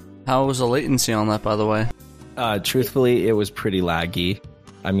 How was the latency on that, by the way? Truthfully, it was pretty laggy.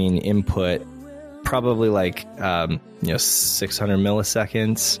 I mean, input probably like 600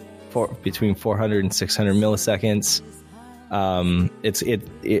 milliseconds, between 400 and 600 milliseconds. I'm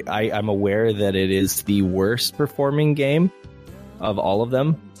aware that it is the worst performing game of all of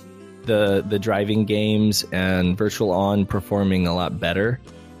them. The driving games and Virtual On performing a lot better.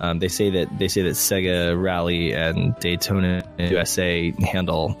 They say that Sega Rally and Daytona USA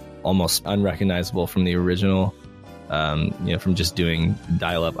handle almost unrecognizable from the original. From just doing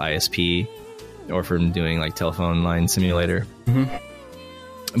dial-up ISP or from doing like telephone line simulator.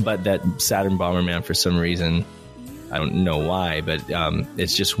 Mm-hmm. But that Saturn Bomberman, for some reason, I don't know why, but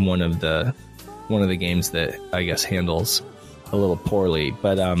it's just one of the games that I guess handles a little poorly.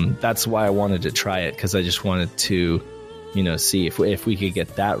 But that's why I wanted to try it, because I just wanted to, see if we could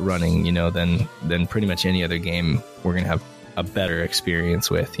get that running, then pretty much any other game we're gonna have a better experience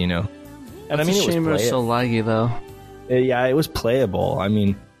with, And I mean, it was so laggy though. Yeah, it was playable. I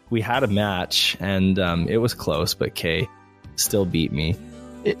mean, we had a match and it was close, but Kay still beat me.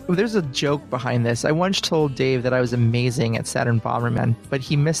 There's a joke behind this. I once told Dave that I was amazing at Saturn Bomberman, but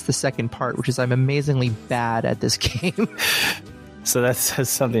he missed the second part, which is I'm amazingly bad at this game. So that says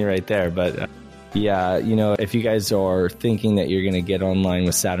something right there. But if you guys are thinking that you're going to get online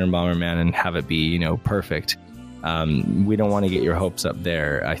with Saturn Bomberman and have it be, perfect, we don't want to get your hopes up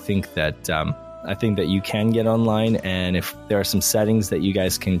there. I think that you can get online, and if there are some settings that you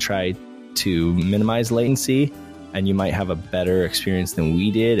guys can try to minimize latency, and you might have a better experience than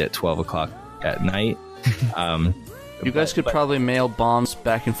we did at 12 o'clock at night. You guys could probably mail bombs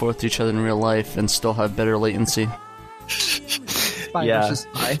back and forth to each other in real life and still have better latency. Yeah.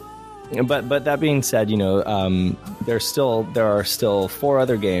 But that being said, there are still 4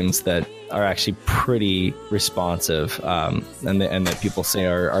 other games that are actually pretty responsive, and that people say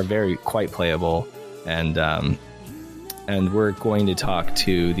are very quite playable, and we're going to talk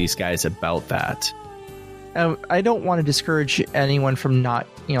to these guys about that. I don't want to discourage anyone from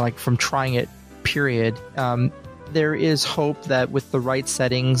from trying it, period. There is hope that with the right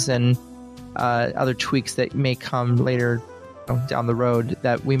settings and other tweaks that may come later down the road,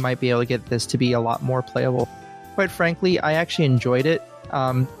 that we might be able to get this to be a lot more playable. Quite frankly, I actually enjoyed it.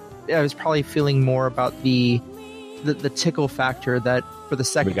 I was probably feeling more about the tickle factor that for the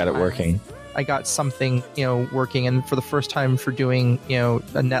second we got it working. I got something, working, and for the first time for doing, a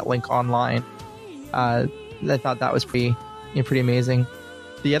NetLink online. I thought that was pretty amazing.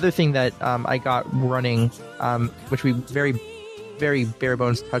 The other thing that I got running, which we very, very bare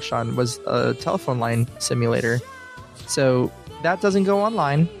bones touched on, was a telephone line simulator. So that doesn't go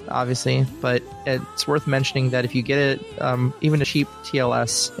online, obviously, but it's worth mentioning that if you get it, even a cheap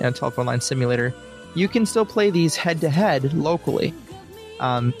TLS, telephone line simulator, you can still play these head-to-head locally.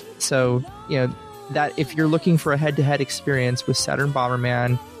 So, that if you're looking for a head-to-head experience with Saturn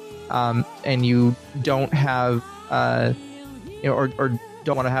Bomberman, and you don't have, or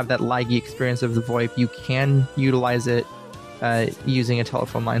don't want to have that laggy experience of the VoIP, you can utilize it using a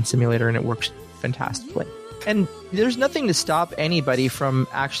telephone line simulator, and it works fantastically. And there's nothing to stop anybody from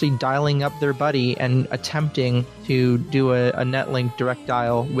actually dialing up their buddy and attempting to do a Netlink direct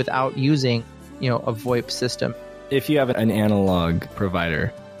dial without using, a VoIP system. If you have an analog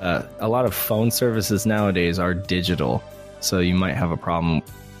provider, a lot of phone services nowadays are digital, so you might have a problem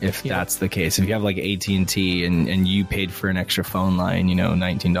if that's the case. If you have like AT&T and you paid for an extra phone line,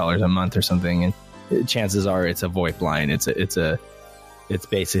 $19 a month or something, and chances are it's a VoIP line. It's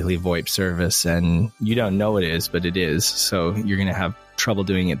basically VoIP service, and you don't know it is, but it is. So you're going to have trouble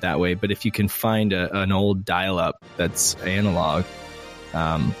doing it that way. But if you can find an old dial-up that's analog,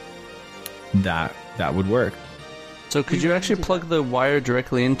 that would work. So could you actually plug the wire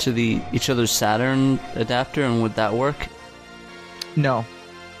directly into each other's Saturn adapter, and would that work? No,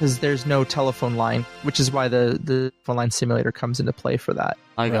 because there's no telephone line, which is why the phone line simulator comes into play for that.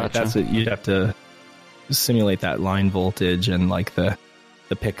 I gotcha. That's it. You'd have to simulate that line voltage and like the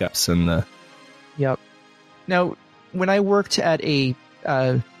pickups and the... Yep. Now, when I worked at a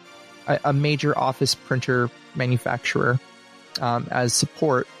major office printer manufacturer as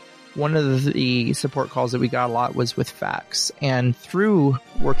support, one of the support calls that we got a lot was with fax. And through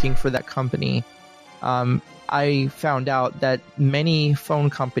working for that company, I found out that many phone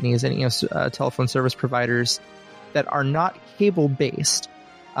companies and telephone service providers that are not cable-based,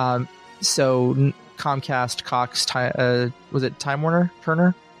 so Comcast, Cox, was it Time Warner,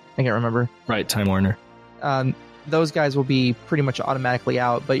 Turner? I can't remember. Right, Time Warner. Those guys will be pretty much automatically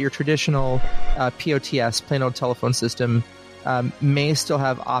out, but your traditional POTS, plain old telephone system, may still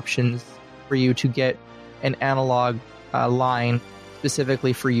have options for you to get an analog line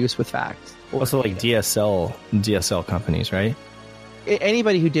specifically for use with fax. Also like DSL companies, right?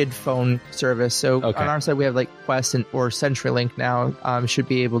 Anybody who did phone service. So okay. On our side, we have like Quest or CenturyLink now should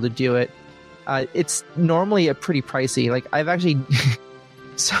be able to do it. It's normally a pretty pricey. Like I've actually...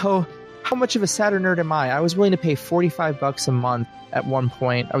 So how much of a Saturn nerd am I? I was willing to pay $45 a month at one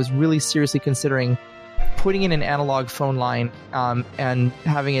point. I was really seriously considering putting in an analog phone line and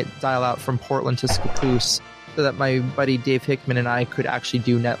having it dial out from Portland to Scappoose so that my buddy Dave Hickman and I could actually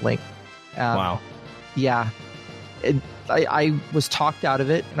do Netlink. Wow. Yeah. I was talked out of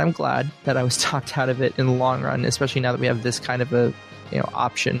it, and I'm glad that I was talked out of it in the long run, especially now that we have this kind of a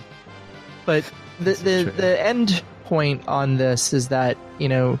option. But the end point on this is that,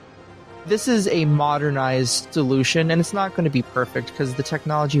 this is a modernized solution, and it's not going to be perfect because the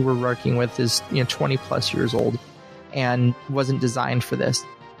technology we're working with is 20 plus years old and wasn't designed for this.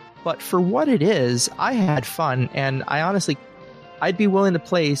 But for what it is, I had fun, and I'd be willing to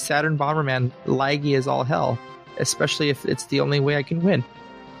play Saturn Bomberman laggy as all hell, especially if it's the only way I can win.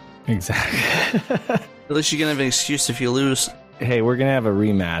 Exactly. At least you're going to have an excuse if you lose. Hey, we're going to have a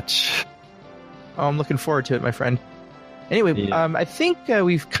rematch. Oh, I'm looking forward to it, my friend. Anyway, yeah. I think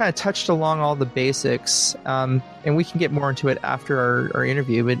we've kind of touched along all the basics, and we can get more into it after our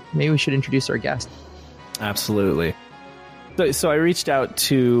interview, but maybe we should introduce our guest. Absolutely. So I reached out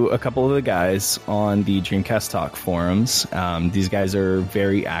to a couple of the guys on the Dreamcast Talk forums. These guys are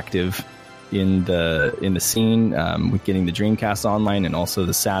very active in the scene with getting the Dreamcast online and also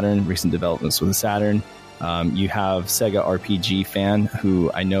the Saturn, recent developments with the Saturn. You have Sega RPG Fan,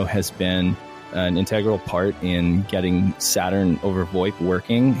 who I know has been an integral part in getting Saturn over VoIP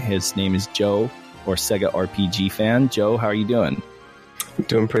working. His name is Joe, or Sega RPG Fan. Joe, how are you doing?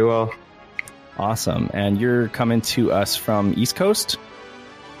 Doing pretty well. Awesome. And you're coming to us from East Coast?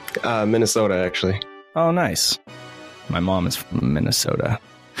 Minnesota, actually. Oh, nice. My mom is from Minnesota.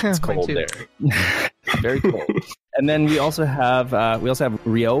 It's cold there. Very cold. And then we also have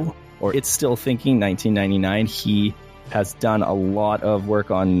Rio, or It's Still Thinking 1999. He has done a lot of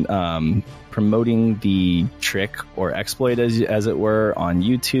work on promoting the trick or exploit, as it were, on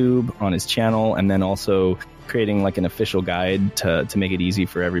YouTube, on his channel, and then also creating like an official guide to make it easy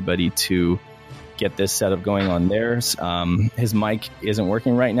for everybody to get this setup going on theirs. His mic isn't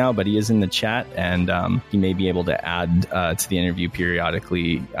working right now, but he is in the chat, and he may be able to add to the interview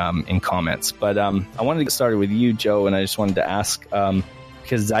periodically in comments. But I wanted to get started with you, Joe, and I just wanted to ask,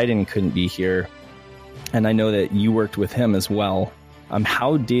 because Zaiden couldn't be here, and I know that you worked with him as well.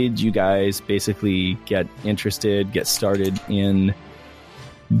 How did you guys basically get started in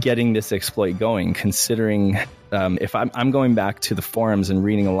getting this exploit going, considering if I'm going back to the forums and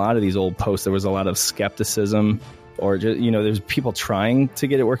reading a lot of these old posts, there was a lot of skepticism, or just, there's people trying to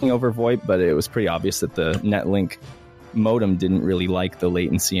get it working over VoIP, but it was pretty obvious that the Netlink modem didn't really like the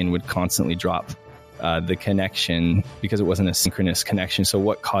latency and would constantly drop the connection because it wasn't a synchronous connection. So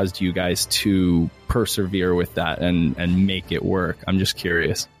what caused you guys to persevere with that and make it work? I'm just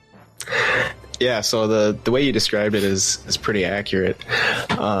curious. Yeah, so the way you described it is pretty accurate.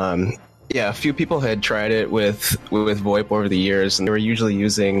 Yeah, a few people had tried it with VoIP over the years, and they were usually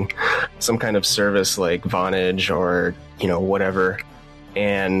using some kind of service like Vonage or whatever,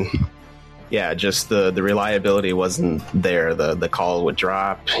 and yeah, just the reliability wasn't there. The call would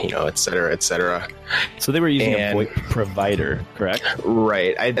drop, et cetera, et cetera. So they were using a VoIP provider, correct?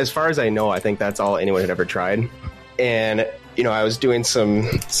 Right. As far as I know, I think that's all anyone had ever tried. And I was doing some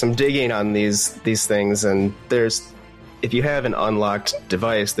digging on these things, and if you have an unlocked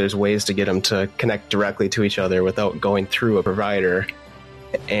device, there's ways to get them to connect directly to each other without going through a provider.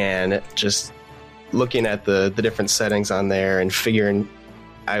 And just looking at the different settings on there and figuring,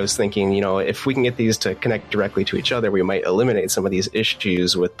 I was thinking, if we can get these to connect directly to each other, we might eliminate some of these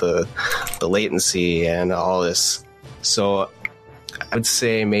issues with the latency and all this. So I would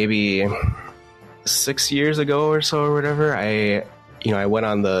say maybe 6 years ago or so or whatever, I went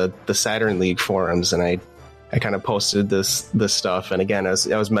on the Saturn League forums, and I kind of posted this stuff, and again, I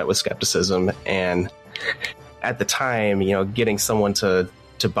was met with skepticism. And at the time, getting someone to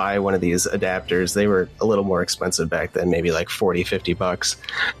buy one of these adapters, they were a little more expensive back then, maybe like $40-50.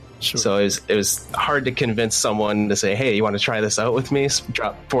 Sure. So it was hard to convince someone to say, hey, you want to try this out with me?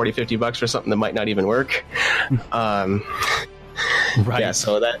 Drop $40-50 for something that might not even work. Right. Yeah,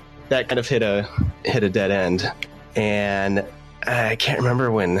 so that kind of hit a dead end. And I can't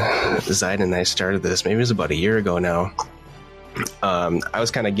remember when Zaiden and I started this. Maybe it was about a year ago now. I was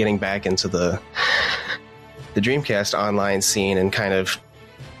kind of getting back into the Dreamcast online scene and kind of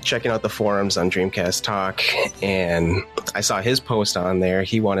checking out the forums on Dreamcast Talk, and I saw his post on there.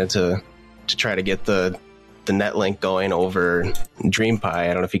 He wanted to try to get the Netlink going over DreamPi. I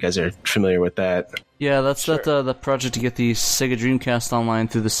don't know if you guys are familiar with that. Yeah, that's sure. The project to get the Sega Dreamcast online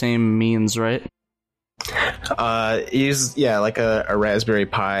through the same means, right? Use like a Raspberry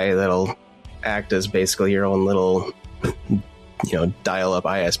Pi that'll act as basically your own little dial-up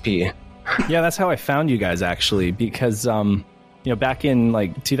ISP. Yeah, that's how I found you guys, actually, because back in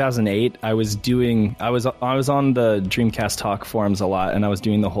like 2008, I was on the Dreamcast Talk forums a lot, and I was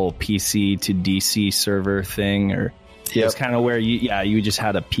doing the whole PC to DC server thing, or it was kind of where you just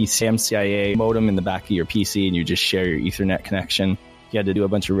had a PC MCIA modem in the back of your PC, and you just share your Ethernet connection. You had to do a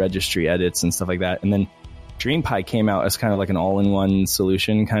bunch of registry edits and stuff like that. And then DreamPi came out as kind of like an all-in-one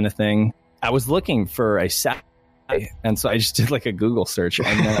solution kind of thing. I was looking for a SAT, and so I just did like a Google search, and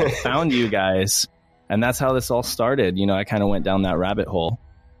then I found you guys, and that's how this all started. I kind of went down that rabbit hole.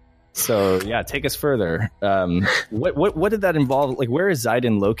 So yeah, take us further. What did that involve? Like, where is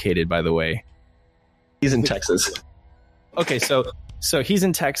Zaiden located, by the way? He's in Texas. Okay, so he's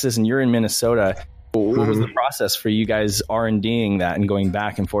in Texas and you're in Minnesota. What was the process for you guys R&Ding that and going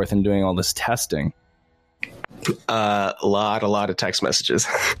back and forth and doing all this testing? A lot of text messages.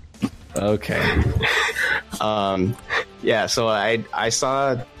 Okay. Yeah, so I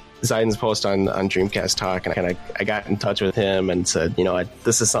saw Zaiden's post on Dreamcast Talk, and I got in touch with him and said,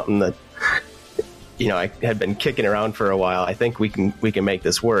 this is something that I had been kicking around for a while. I think we can make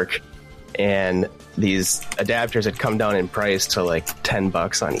this work. And these adapters had come down in price to like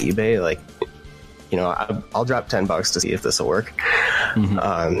 $10 on eBay. Like, I'll drop $10 to see if this will work.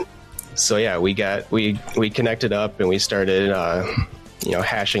 Mm-hmm. So yeah, we connected up and we started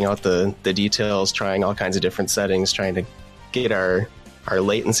hashing out the details, trying all kinds of different settings, trying to get our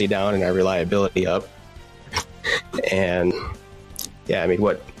latency down and our reliability up. And yeah, I mean,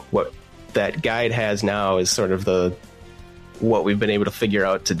 what that guide has now is sort of what we've been able to figure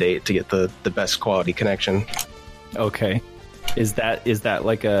out to date to get the best quality connection. Okay. Is that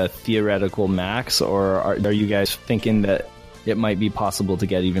like a theoretical max, or are you guys thinking that it might be possible to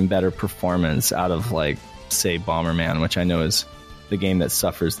get even better performance out of, like, say, Bomberman, which I know is the game that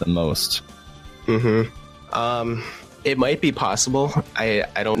suffers the most? Mm-hmm. It might be possible. I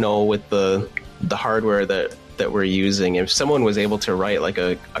don't know with the hardware that we're using. If someone was able to write like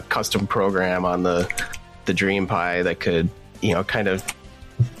a custom program on the DreamPi that could, kind of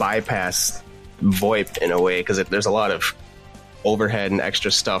bypass VoIP in a way, because there's a lot of overhead and extra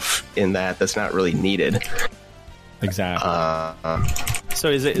stuff in that's not really needed. Exactly.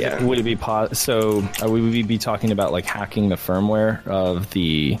 So would it be so would we be talking about like hacking the firmware of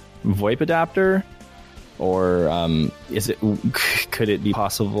the VoIP adapter, Or could it be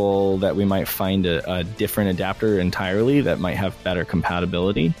possible that we might find a different adapter entirely that might have better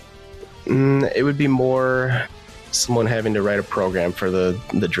compatibility? It would be more someone having to write a program for the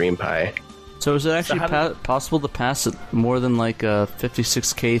DreamPi. So is it actually possible to pass it more than like a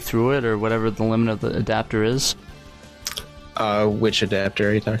 56K through it, or whatever the limit of the adapter is? Which adapter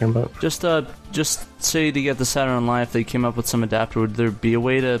are you talking about? Just say to get the Saturn Online, if they came up with some adapter, would there be a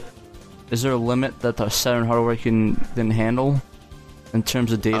way to... Is there a limit that the Saturn hardware can then handle in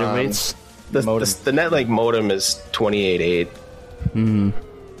terms of data rates? The NetLink modem is 28.8.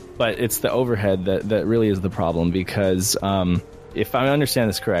 But it's the overhead that really is the problem, because if I understand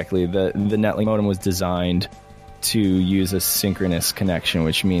this correctly, the NetLink modem was designed to use a synchronous connection,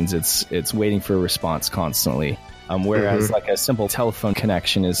 which means it's waiting for a response constantly. Whereas like a simple telephone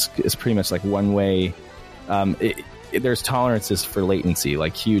connection is pretty much like one way. There's tolerances for latency,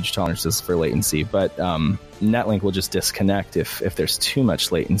 like huge tolerances for latency, but NetLink will just disconnect if there's too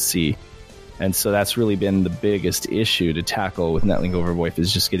much latency. And so that's really been the biggest issue to tackle with NetLink over VoIP,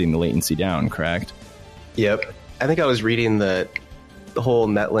 is just getting the latency down, correct? Yep. I think I was reading that the whole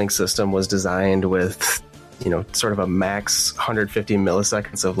NetLink system was designed with, sort of a max 150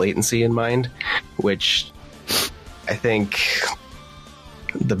 milliseconds of latency in mind, which I think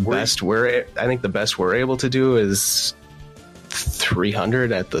the best we're able to do is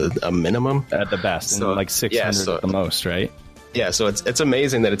 300 at a minimum. At the best, so, and like 600 at the most, right? Yeah, so it's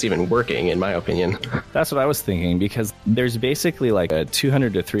amazing that it's even working, in my opinion. That's what I was thinking, because there's basically like a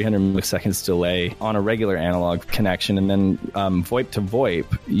 200 to 300 milliseconds delay on a regular analog connection, and then VoIP to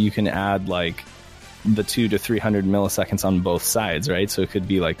VoIP, you can add like the 200 to 300 milliseconds on both sides, right? So it could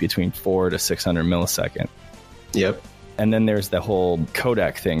be like between 400 to 600 milliseconds. Yep. And then there's the whole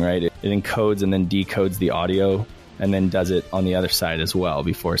codec thing, right? It encodes and then decodes the audio, and then does it on the other side as well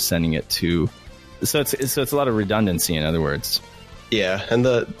before sending it to... So it's a lot of redundancy, in other words. Yeah, and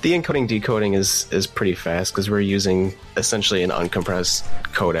the encoding decoding is pretty fast, because we're using essentially an uncompressed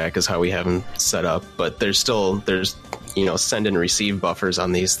codec is how we have them set up. But there's send and receive buffers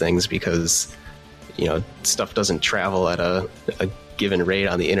on these things, because stuff doesn't travel at a given rate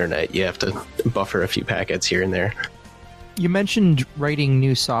on the internet. You have to buffer a few packets here and there. You mentioned writing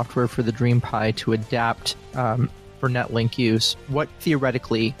new software for the DreamPi to adapt for NetLink use. What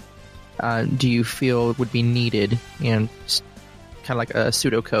theoretically do you feel would be needed, and kind of like a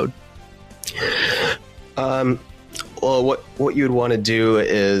pseudocode? Well, what you'd want to do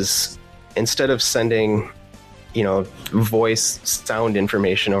is, instead of sending, voice sound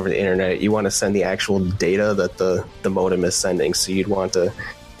information over the internet, you want to send the actual data that the modem is sending. So you'd want to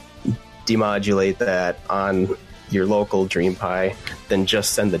demodulate that on your local DreamPi, then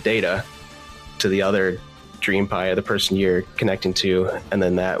just send the data to the other DreamPi, the person you're connecting to, and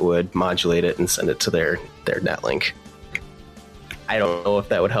then that would modulate it and send it to their NetLink. I don't know if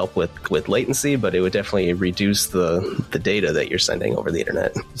that would help with latency, but it would definitely reduce the data that you're sending over the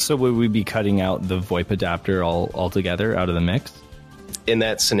internet. So would we be cutting out the VoIP adapter altogether out of the mix? In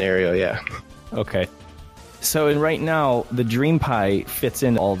that scenario, yeah. Okay. So right now, the DreamPi fits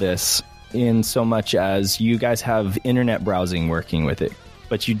in all this in so much as you guys have internet browsing working with it,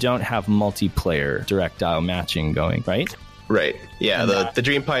 but you don't have multiplayer direct dial matching going, right? Right. Yeah, the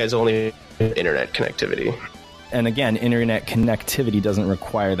DreamPi is only internet connectivity. And again, internet connectivity doesn't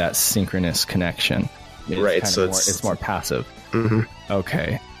require that synchronous connection. Right, so it's more passive. Mm-hmm.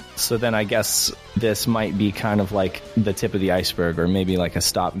 Okay. So then I guess this might be kind of like the tip of the iceberg, or maybe like a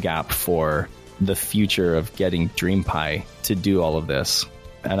stopgap for the future of getting DreamPi to do all of this.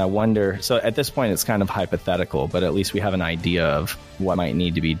 And I wonder, so at this point it's kind of hypothetical, but at least we have an idea of what might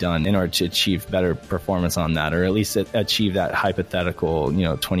need to be done in order to achieve better performance on that, or at least achieve that hypothetical,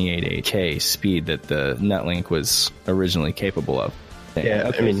 28K speed that the NetLink was originally capable of. Yeah,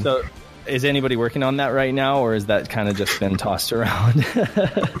 okay, so is anybody working on that right now, or is that kind of just been tossed around?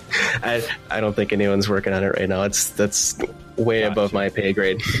 I don't think anyone's working on it right now. That's way above my pay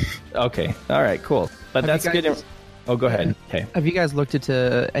grade. Okay, all right, cool. But that's good. Oh, go ahead. Okay. Have you guys looked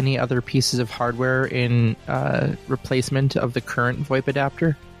into any other pieces of hardware in replacement of the current VoIP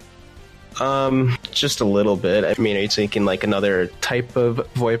adapter? Just a little bit. I mean, are you thinking like another type of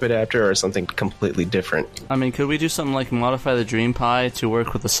VoIP adapter or something completely different? I mean, could we do something like modify the DreamPi to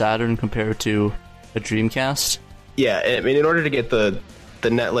work with the Saturn compared to a Dreamcast? Yeah, I mean, in order to get the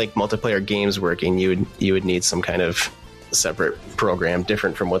NetLink multiplayer games working, you would need some kind of separate program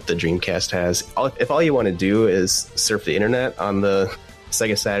different from what the Dreamcast has. If all you want to do is surf the internet on the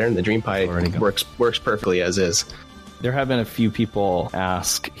Sega Saturn, the DreamPi works perfectly as is. There have been a few people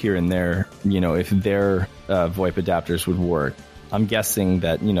ask here and there, if their VoIP adapters would work. I'm guessing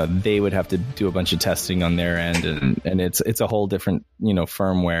that, they would have to do a bunch of testing on their end, and it's a whole different,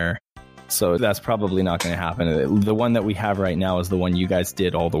 firmware. So that's probably not going to happen. The one that we have right now is the one you guys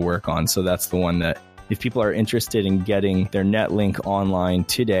did all the work on. So that's the one that if people are interested in getting their NetLink online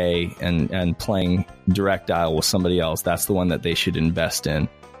today and playing direct dial with somebody else, that's the one that they should invest in.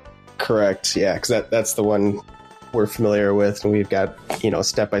 Correct. Yeah, because that's the one we're familiar with, and we've got,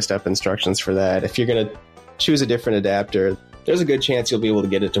 step-by-step instructions for that. If you're going to choose a different adapter, there's a good chance you'll be able to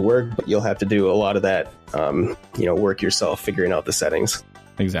get it to work, but you'll have to do a lot of that, work yourself, figuring out the settings.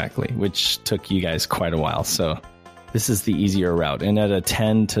 Exactly, which took you guys quite a while. So this is the easier route. And at a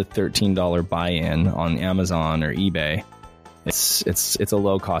 $10 to $13 buy-in on Amazon or eBay, it's a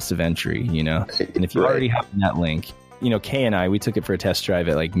low cost of entry, And if you already have NetLink, Kay and I, we took it for a test drive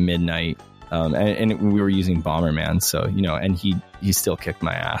at like midnight, and we were using Bomberman, so and he still kicked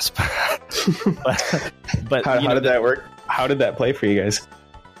my ass. but how did that work? How did that play for you guys?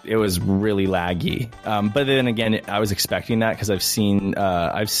 It was really laggy, but then again, I was expecting that because I've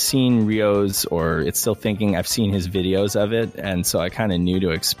seen Rio's, or It's Still Thinking. I've seen his videos of it, and so I kind of knew to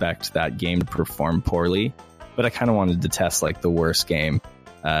expect that game to perform poorly. But I kind of wanted to test like the worst game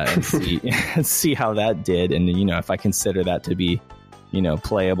and see how that did, and if I consider that to be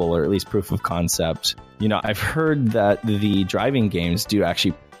playable or at least proof of concept. I've heard that the driving games do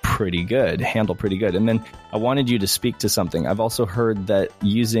actually handle pretty good. And then I wanted you to speak to something. I've also heard that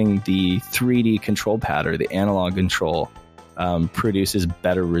using the 3D control pad or the analog control produces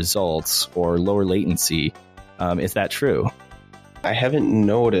better results or lower latency. Is that true? I haven't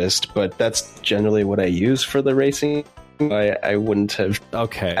noticed, but that's generally what I use for the racing. I wouldn't have.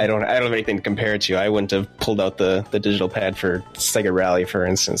 Okay. I don't have anything to compare it to. I wouldn't have pulled out the digital pad for Sega Rally, for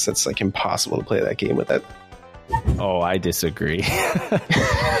instance. It's like impossible to play that game with that. Oh, I disagree.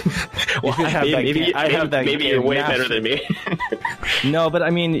 Well, maybe you're way better than me. No, but I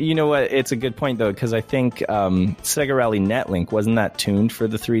mean, you know what? It's a good point though, because I think Sega Rally NetLink, wasn't that tuned for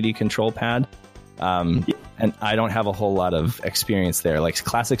the 3D control pad? And I don't have a whole lot of experience there. Like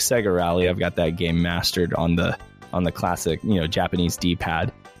classic Sega Rally, I've got that game mastered on the classic, Japanese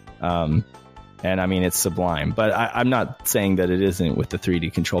D-pad. And I mean, it's sublime. But I'm not saying that it isn't with the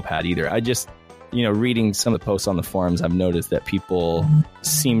 3D control pad either. I just, reading some of the posts on the forums, I've noticed that people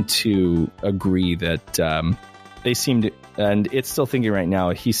seem to agree that they seem to, and It's Still Thinking right now,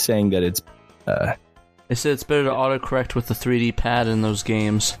 he's saying that it's... They said it's better to autocorrect with the 3D pad in those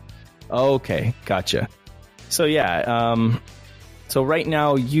games. Okay, gotcha. So yeah, so right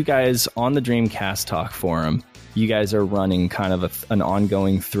now, you guys on the Dreamcast Talk forum, you guys are running kind of an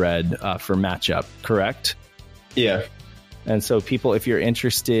ongoing thread for matchup, correct? Yeah. And so people, if you're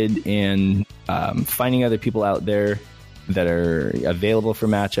interested in finding other people out there that are available for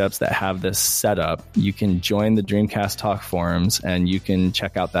matchups that have this set up, you can join the Dreamcast Talk forums and you can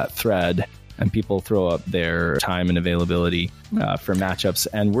check out that thread, and people throw up their time and availability for matchups.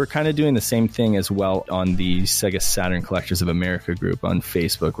 And we're kind of doing the same thing as well on the Sega Saturn Collectors of America group on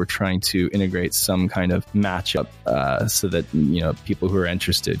Facebook. We're trying to integrate some kind of matchup so that people who are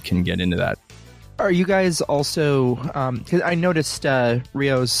interested can get into that. Are you guys also, because I noticed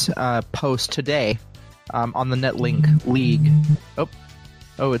Rio's post today on the NetLink League.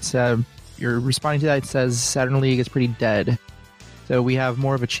 Oh, it's, you're responding to that. It says Saturn League is pretty dead. So we have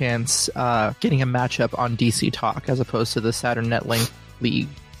more of a chance getting a matchup on DC Talk as opposed to the Saturn NetLink League.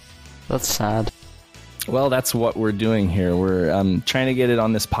 That's sad. Well, that's what we're doing here. We're trying to get it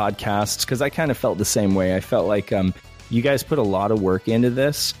on this podcast because I kind of felt the same way. I felt like you guys put a lot of work into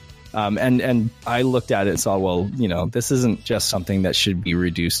this. And I looked at it and saw, well, this isn't just something that should be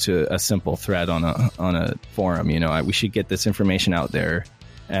reduced to a simple thread on a forum. We should get this information out there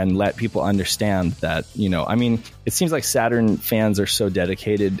and let people understand that, I mean, it seems like Saturn fans are so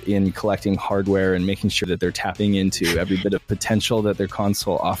dedicated in collecting hardware and making sure that they're tapping into every bit of potential that their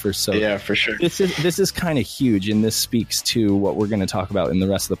console offers. So yeah, for sure. This is kind of huge, and this speaks to what we're going to talk about in the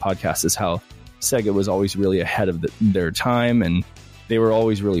rest of the podcast, is how Sega was always really ahead of their time, and they were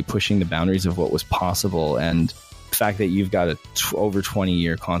always really pushing the boundaries of what was possible. And the fact that you've got a over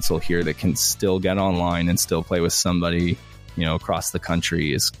 20-year console here that can still get online and still play with somebody, across the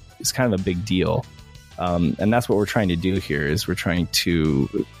country is kind of a big deal. And that's what we're trying to do here, is we're trying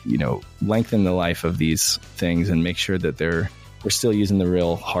to, lengthen the life of these things and make sure that we're still using the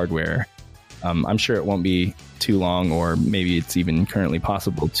real hardware. I'm sure it won't be too long, or maybe it's even currently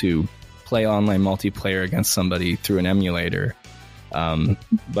possible to play online multiplayer against somebody through an emulator.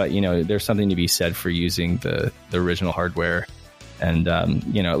 But there's something to be said for using the original hardware, and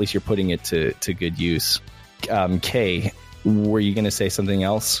at least you're putting it to good use. Kay, were you going to say something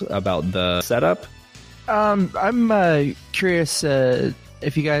else about the setup? I'm curious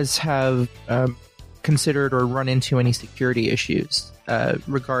if you guys have considered or run into any security issues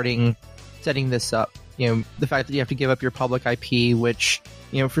regarding setting this up. The fact that you have to give up your public IP, which,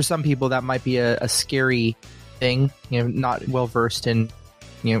 for some people that might be a scary thing, not well versed in,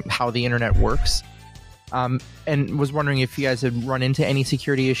 how the internet works. And was wondering if you guys had run into any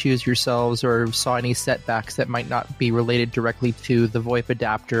security issues yourselves or saw any setbacks that might not be related directly to the VoIP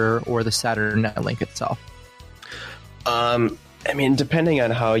adapter or the Saturn Netlink itself. Depending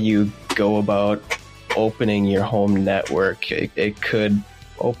on how you go about opening your home network, it could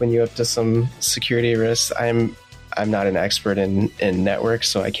open you up to some security risks. I'm not an expert in networks,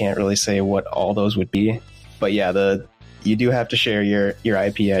 so I can't really say what all those would be. But yeah, you do have to share your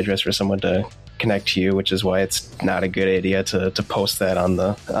IP address for someone to connect to you, which is why it's not a good idea to post that on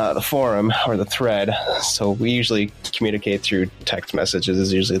the forum or the thread. So we usually communicate through text messages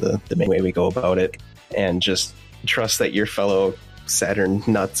is usually the main way we go about it, and just trust that your fellow Saturn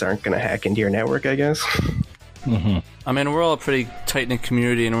nuts aren't going to hack into your network, I guess. Mm-hmm. I mean, we're all a pretty tight-knit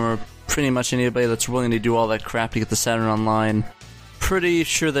community, and we're pretty much anybody that's willing to do all that crap to get the Saturn online. Pretty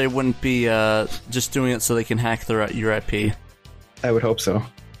sure they wouldn't be just doing it so they can hack your IP. I would hope so.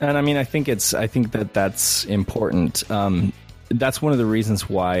 And I think that's important. That's one of the reasons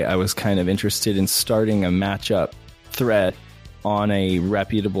why I was kind of interested in starting a matchup thread on a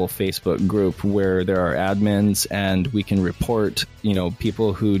reputable Facebook group where there are admins and we can report,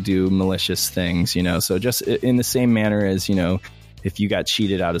 people who do malicious things, so just in the same manner as, if you got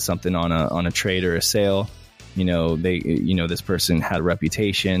cheated out of something on a trade or a sale, this person had a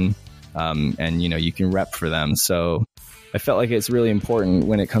reputation, and, you can rep for them. So I felt like it's really important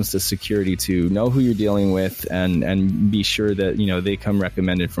when it comes to security to know who you're dealing with and be sure that, they come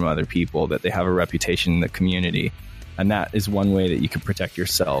recommended from other people, that they have a reputation in the community. And that is one way that you can protect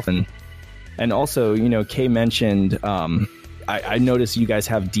yourself. And also, Kay mentioned, I noticed you guys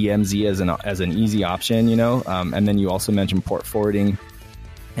have DMZ as an easy option, and then you also mentioned port forwarding.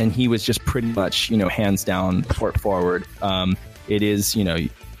 And he was just pretty much, hands down port forward. It is,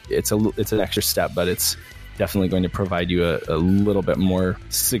 it's an extra step, but it's definitely going to provide you a little bit more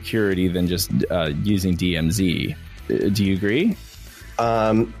security than just using DMZ. Do you agree?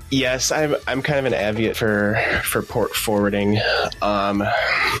 Yes, I'm kind of an advocate for port forwarding.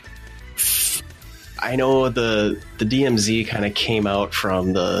 I know the DMZ kind of came out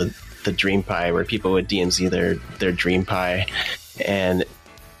from the DreamPi, where people would DMZ their DreamPi, and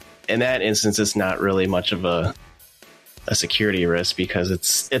in that instance, it's not really much of a security risk because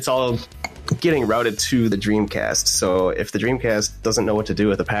it's all getting routed to the Dreamcast. So if the Dreamcast doesn't know what to do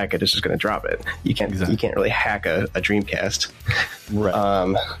with a packet, it's just going to drop it. You can't really hack a Dreamcast. Right.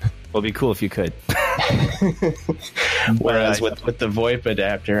 Well, it'd be cool if you could. Whereas with the VoIP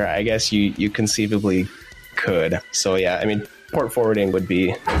adapter, I guess you conceivably could. So yeah, port forwarding would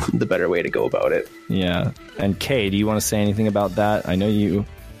be the better way to go about it. Yeah. And Kay, do you want to say anything about that? I know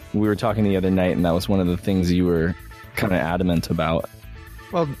we were talking the other night, and that was one of the things you were kind of adamant about.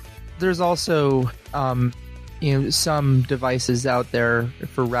 Well, there's also, some devices out there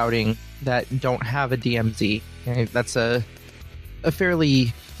for routing that don't have a DMZ. That's a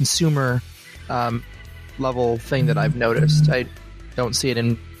fairly consumer level thing that I've noticed. I don't see it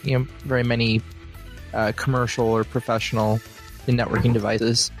in very many commercial or professional networking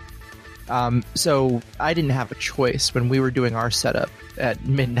devices. So I didn't have a choice when we were doing our setup at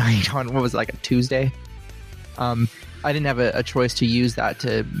midnight on a Tuesday. I didn't have a choice to use that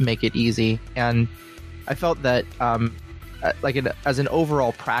to make it easy, and I felt that as an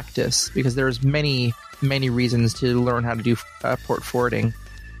overall practice, because there's many reasons to learn how to do port forwarding,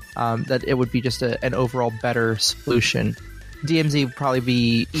 that it would be just an overall better solution. DMZ would probably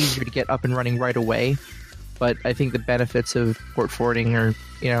be easier to get up and running right away, but I think the benefits of port forwarding are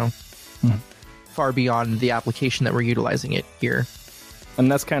far beyond the application that we're utilizing it here. And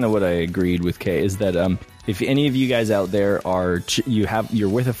that's kind of what I agreed with Kay, is that if any of you guys out there you're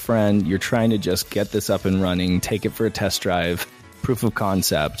with a friend, you're trying to just get this up and running, take it for a test drive, proof of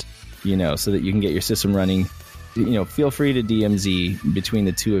concept, so that you can get your system running, feel free to DMZ between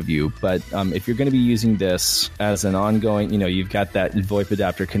the two of you. But if you're going to be using this as an ongoing, you've got that VoIP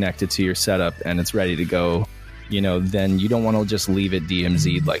adapter connected to your setup and it's ready to go, then you don't want to just leave it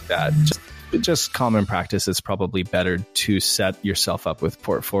DMZ'd like that. Just common practice, it's probably better to set yourself up with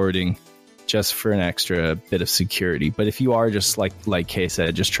port forwarding just for an extra bit of security. But if you are just like Kay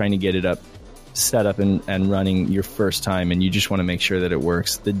said, just trying to get it set up and running your first time, and you just want to make sure that it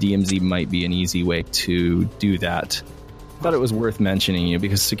works, the DMZ might be an easy way to do that. I thought it was worth mentioning,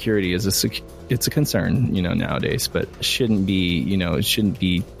 because security is it's a concern, nowadays, but it shouldn't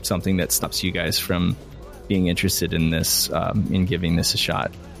be something that stops you guys from being interested in this, in giving this a shot.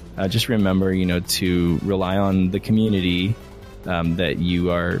 Just remember, to rely on the community that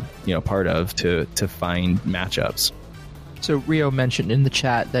you are, part of to find matchups. So Rio mentioned in the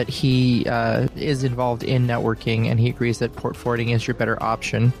chat that he is involved in networking, and he agrees that port forwarding is your better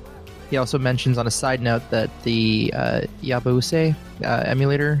option. He also mentions on a side note that the Yabuse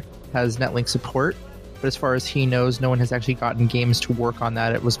emulator has Netlink support, but as far as he knows, no one has actually gotten games to work on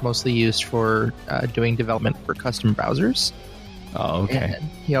that. It was mostly used for doing development for custom browsers. Oh, okay. And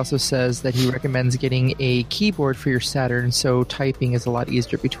he also says that he recommends getting a keyboard for your Saturn, so typing is a lot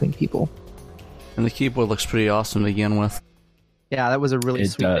easier between people. And the keyboard looks pretty awesome to begin with. Yeah, that was a really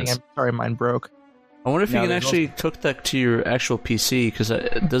sweet thing. I'm sorry mine broke. I wonder if you can actually hook that to your actual PC, because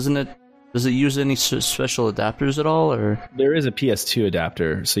does it use any special adapters at all? Or there is a PS2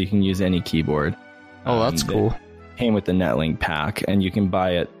 adapter, so you can use any keyboard. Oh, that's cool. It came with the Netlink pack, and you can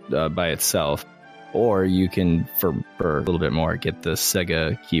buy it by itself, or you can, for a little bit more, get the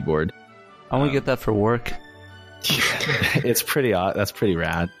Sega keyboard. I want to get that for work. It's pretty odd. That's pretty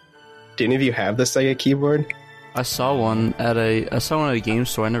rad. Do any of you have the Sega keyboard? I saw one at a game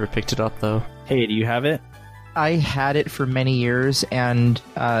store. I never picked it up though. Hey, do you have it? I had it for many years, and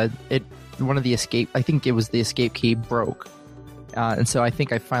one of the escape, I think it was the escape key, broke. And so I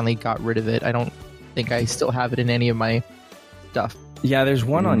think I finally got rid of it. I don't think I still have it in any of my stuff. Yeah, there's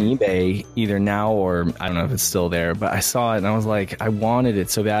one on eBay either now or I don't know if it's still there, but I saw it and I was like, I wanted it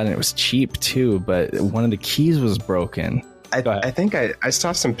so bad, and it was cheap too, but one of the keys was broken. I think I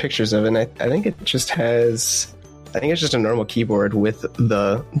saw some pictures of it, and I think it just has... I think it's just a normal keyboard with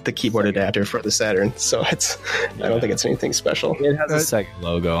the keyboard adapter for the Saturn, so I don't think it's anything special. It has a Sega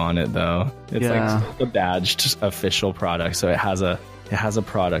logo on it, though. It's like a badged official product, so it has a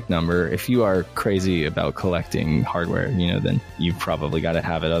product number. If you are crazy about collecting hardware, then you've probably got to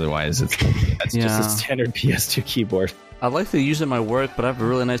have it. Otherwise, it's just a standard PS2 keyboard. I'd like to use it in my work, but I have a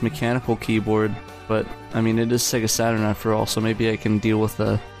really nice mechanical keyboard. But I mean, it is Sega Saturn after all, so maybe I can deal with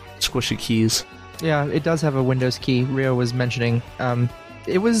the squishy keys. Yeah, it does have a Windows key. Rio was mentioning.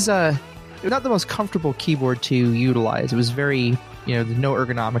 It was not the most comfortable keyboard to utilize. It was very, no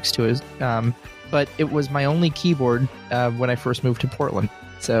ergonomics to it. But it was my only keyboard when I first moved to Portland.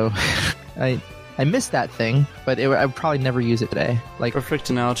 So I missed that thing, but I would probably never use it today. Like,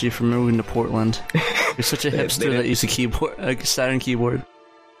 perfect analogy for moving to Portland. You're such a hipster that used a Saturn keyboard.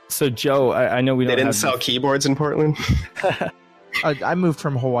 So Joe, I know they didn't sell keyboards in Portland. I moved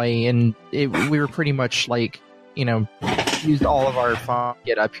from Hawaii, and we were pretty much used all of our fun to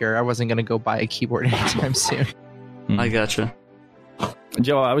get up here. I wasn't going to go buy a keyboard anytime soon. I gotcha.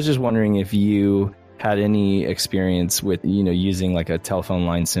 Joe, I was just wondering if you had any experience with, using like a telephone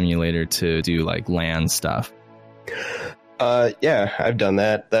line simulator to do like LAN stuff. Yeah, I've done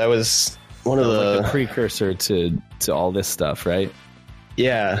that. That was one of the precursor to all this stuff, right?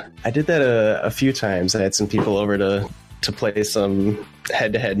 Yeah, I did that a few times. I had some people over to play some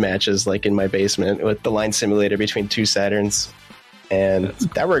head-to-head matches, like in my basement, with the line simulator between two Saturns, and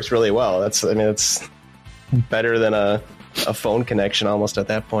that works really well. It's better than a phone connection almost at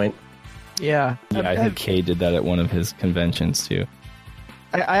that point. Yeah, I think Kay did that at one of his conventions too.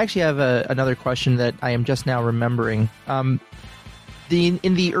 I actually have another question that I am just now remembering. In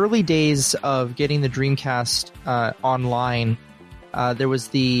the early days of getting the Dreamcast online, there was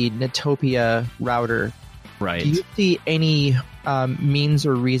the Netopia router. Right. Do you see any means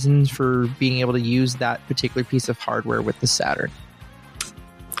or reasons for being able to use that particular piece of hardware with the Saturn?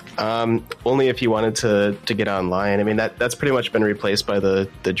 Only if you wanted to get online. I mean, that's pretty much been replaced by the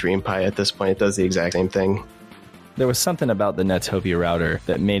DreamPi at this point. It does the exact same thing. There was something about the Netopia router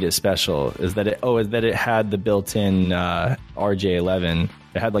that made it special. Is that it had the built-in RJ11.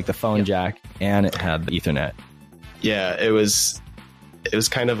 It had like the phone jack, and it had the Ethernet. Yeah, it was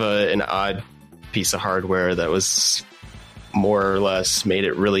kind of an odd piece of hardware that was more or less made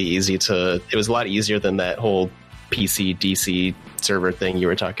it really easy to... It was a lot easier than that whole PC DC server thing you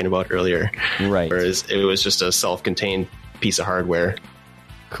were talking about earlier. Right. Whereas it was just a self-contained piece of hardware.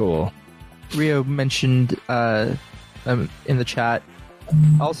 Cool. Rio mentioned in the chat,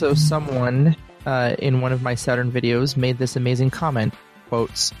 also someone in one of my Saturn videos made this amazing comment,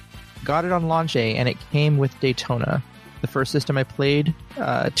 quotes, "Got it on launch day and it came with Daytona. The first system I played,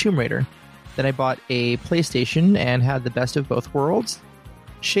 Tomb Raider. Then I bought a PlayStation and had the best of both worlds.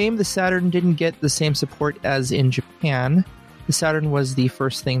 Shame the Saturn didn't get the same support as in Japan. The Saturn was the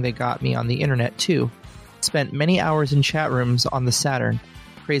first thing that got me on the internet too. Spent many hours in chat rooms on the Saturn.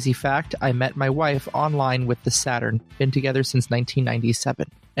 Crazy fact, I met my wife online with the Saturn. Been together since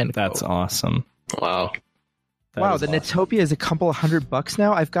 1997. End quote. That's awesome. Wow. Wow, the Netopia is a couple of $100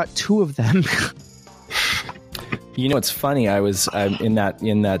 now? I've got two of them. You know, it's funny. I'm in that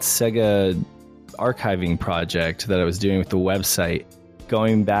Sega archiving project that I was doing with the website,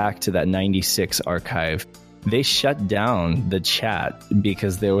 going back to that 96 archive. They shut down the chat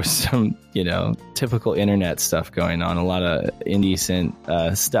because there was some, typical internet stuff going on, a lot of indecent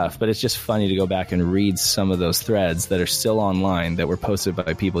stuff. But it's just funny to go back and read some of those threads that are still online that were posted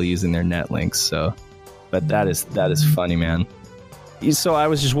by people using their net links. So, but that is funny, man. So I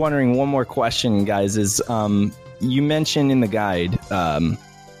was just wondering, one more question, guys, is you mentioned in the guide,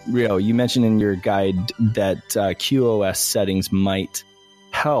 Rio, you mentioned in your guide that QoS settings might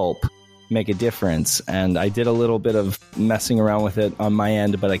help make a difference, and I did a little bit of messing around with it on my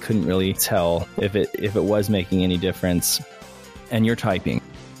end, but I couldn't really tell if it was making any difference. And you're typing.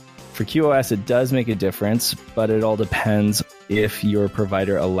 For QoS, it does make a difference, but it all depends if your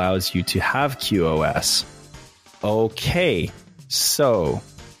provider allows you to have QoS. Okay, so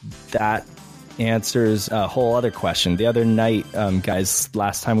that answers a whole other question. The other night, guys,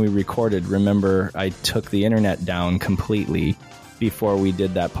 last time we recorded, remember I took the internet down completely before we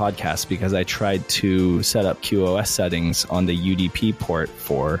did that podcast because I tried to set up QoS settings on the UDP port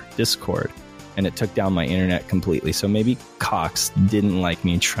for Discord, and it took down my internet completely. So maybe Cox didn't like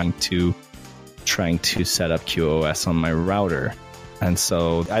me trying to set up QoS on my router. And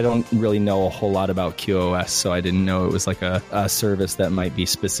so I don't really know a whole lot about QoS, so I didn't know it was like a service that might be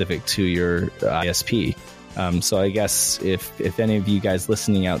specific to your ISP. So I guess if any of you guys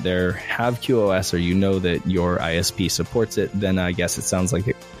listening out there have QoS, or you know that your ISP supports it, then I guess it sounds like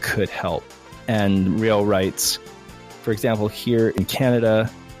it could help. And Rio writes, for example, here in Canada,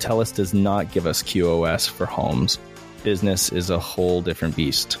 TELUS does not give us QoS for homes. Business is a whole different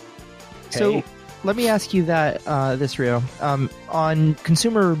beast. Okay? So let me ask you this, Rio. On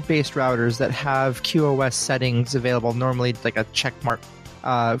consumer-based routers that have QoS settings available, normally like a check mark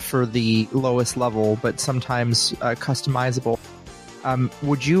for the lowest level, but sometimes customizable,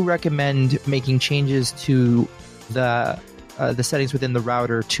 would you recommend making changes to the settings within the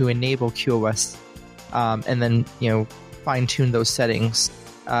router to enable QoS, and then fine-tune those settings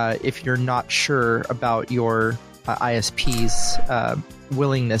if you're not sure about your ISP's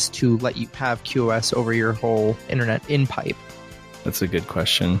willingness to let you have QoS over your whole internet in pipe? That's a good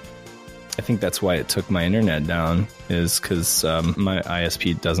question. I think that's why it took my internet down, is because my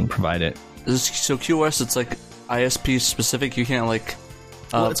ISP doesn't provide it. So QoS, it's like ISP specific. You can't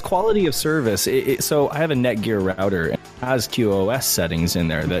well, it's quality of service. So I have a Netgear router. It has QoS settings in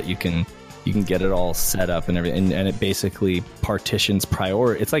there that you can get it all set up and everything, and it basically partitions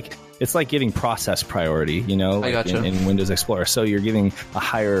priority. It's like giving process priority, I gotcha. in Windows Explorer. So you're giving a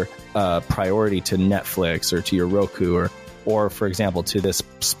higher priority to Netflix or to your Roku or for example, to this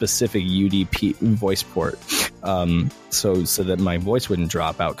specific UDP voice port, so that my voice wouldn't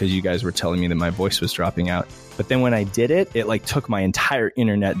drop out, because you guys were telling me that my voice was dropping out. But then when I did it took my entire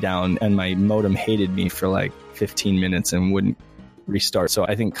internet down, and my modem hated me for 15 minutes and wouldn't restart. So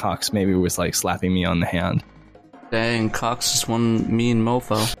I think Cox maybe was slapping me on the hand. Dang, Cox is one mean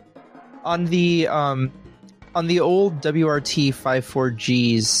mofo. On the old WRT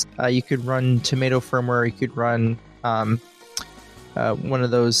 54Gs, you could run Tomato firmware. You could run one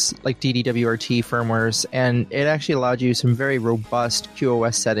of those DDWRT firmwares, and it actually allowed you some very robust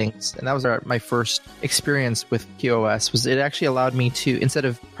QoS settings. And that was my first experience with QoS. Was it actually allowed me to, instead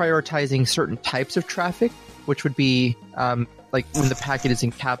of prioritizing certain types of traffic, which would be when the packet is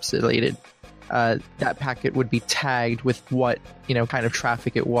encapsulated, that packet would be tagged with what kind of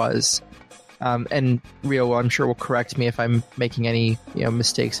traffic it was. And Rio, I'm sure, will correct me if I'm making any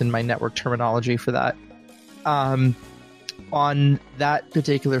mistakes in my network terminology for that. On that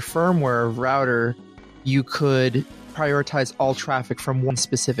particular firmware router, you could prioritize all traffic from one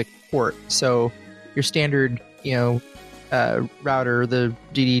specific port. So your standard, router, the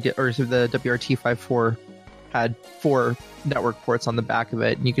DD or the WRT54 had 4 network ports on the back of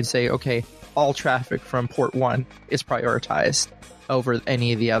it, and you could say, okay, all traffic from port 1 is prioritized over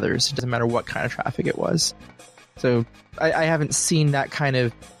any of the others. It doesn't matter what kind of traffic it was. So I haven't seen that kind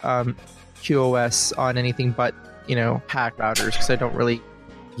of QoS on anything but hack routers, because I don't really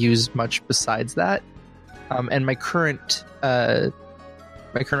use much besides that. And my current router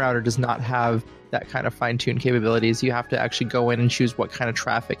does not have that kind of fine-tuned capabilities. You have to actually go in and choose what kind of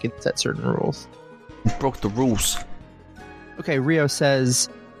traffic and set certain rules. Broke the rules. Okay, Rio says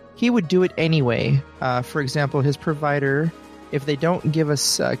he would do it anyway. For example, his provider, if they don't give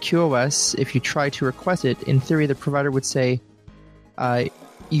us QoS, if you try to request it, in theory the provider would say,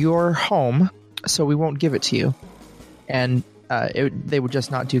 you're home, so we won't give it to you. And they would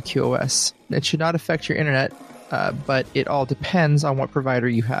just not do QoS. It should not affect your internet, but it all depends on what provider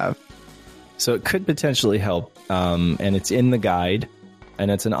you have. So it could potentially help. And it's in the guide, and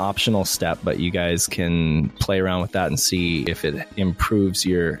it's an optional step, but you guys can play around with that and see if it improves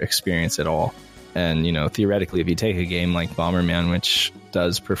your experience at all. And, you know, theoretically, if you take a game like Bomberman, which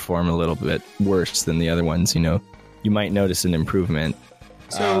does perform a little bit worse than the other ones, you know, you might notice an improvement.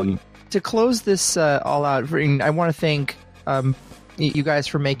 So to close this all out, I want to thank you guys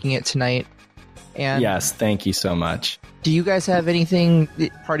for making it tonight. And yes, thank you so much. do you guys have anything,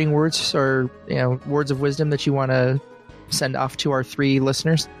 parting words or, you know, words of wisdom that you want to send off to our 3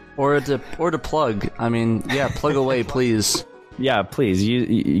 listeners? Or to plug. I mean, yeah, plug away, please. Yeah, please.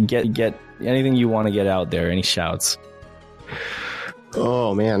 You get anything you want to get out there. Any shouts?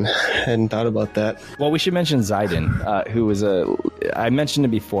 Oh man, I hadn't thought about that. Well, we should mention Zaiden, who was I mentioned it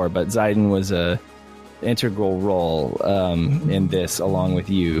before, but Zaiden was a integral role in this, along with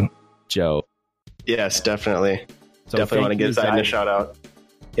you, Joe. Yes, definitely. So Definitely want to give Zaiden a shout out.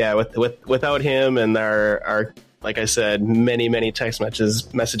 Yeah, without him and our like I said, many text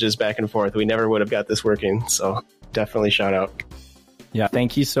messages back and forth, we never would have got this working. So definitely shout out. Yeah,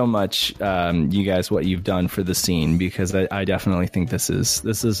 thank you so much, you guys, what you've done for the scene, because I definitely think this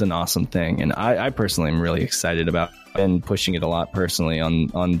is an awesome thing, and I personally am really excited about it. I've been pushing it a lot personally on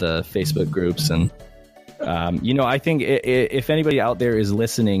the Facebook groups, and you know, I think if anybody out there is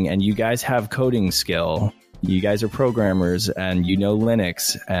listening and you guys have coding skill, you guys are programmers and you know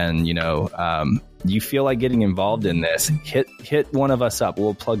Linux, and you know you feel like getting involved in this, hit one of us up.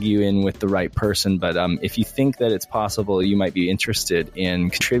 We'll plug you in with the right person. But if you think that it's possible, you might be interested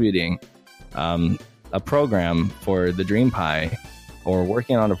in contributing a program for the DreamPi or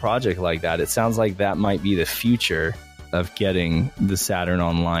working on a project like that. It sounds like that might be the future of getting the Saturn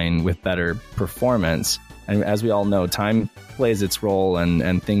online with better performance. And as we all know, time plays its role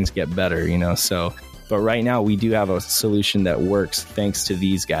and things get better, you know. So, but right now we do have a solution that works thanks to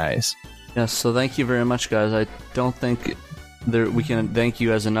these guys. Yes, so thank you very much, guys. I don't think we can thank you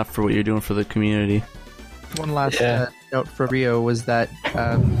guys enough for what you're doing for the community. One last note for Rio was that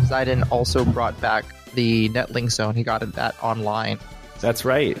Zaiden also brought back the Netlink Zone. He got that online. That's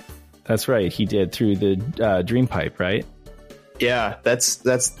right. He did through the DreamPipe, right? Yeah, that's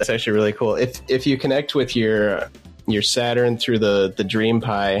actually really cool. If you connect with your Saturn through the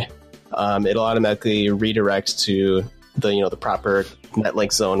DreamPi, it'll automatically redirect to the proper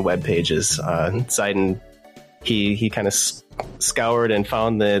Netlink Zone web pages. Zaiden, he kind of scoured and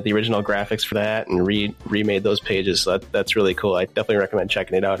found the original graphics for that and remade those pages. So that's really cool. I definitely recommend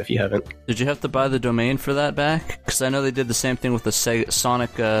checking it out if you haven't. Did you have to buy the domain for that back? Because I know they did the same thing with the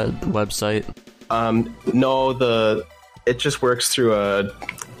Sonic website. No, it just works through a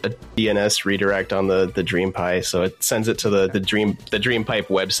DNS redirect on the DreamPi, so it sends it to the DreamPipe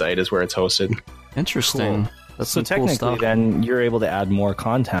website is where it's hosted. Interesting. Cool. That's so some technically, cool stuff. then you're able to add more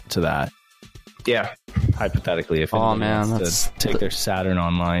content to that. Yeah, hypothetically, if anybody wants to take their Saturn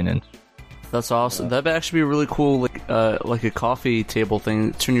online, and that's awesome. That'd actually be really cool, like a coffee table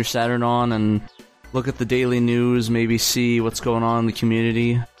thing. Turn your Saturn on and look at the daily news, maybe see what's going on in the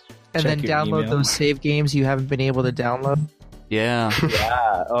community, and then download those save games you haven't been able to download. Yeah.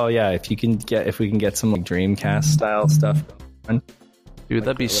 Yeah. Oh yeah. If we can get some like Dreamcast style stuff. Dude,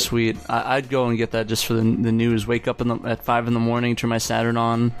 that'd be sweet. I'd go and get that just for the news. Wake up at 5 in the morning, turn my Saturn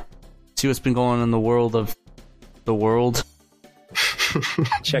on, see what's been going on in the world of the world.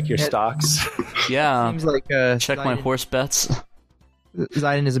 Check your stocks. Yeah. Seems like check my horse bets.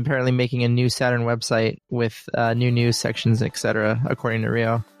 Zaiden is apparently making a new Saturn website with new news sections, etc. According to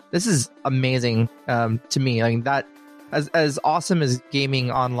Rio, this is amazing to me. Like that, as awesome as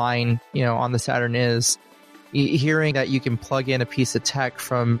gaming online, on the Saturn is. Hearing that you can plug in a piece of tech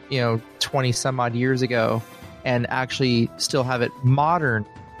from 20 some odd years ago and actually still have it modern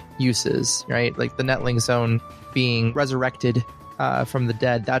uses, right? Like the Netlink Zone being resurrected from the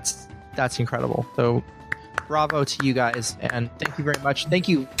dead. That's incredible. So bravo to you guys, and thank you very much. Thank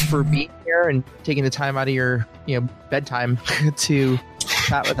you for being here and taking the time out of your bedtime to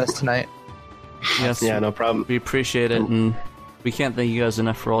chat with us tonight. Yes, yeah, no problem. We appreciate it, and we can't thank you guys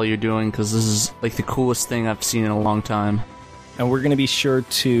enough for all you're doing, because this is like the coolest thing I've seen in a long time. And we're going to be sure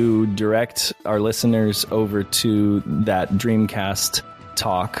to direct our listeners over to that Dreamcast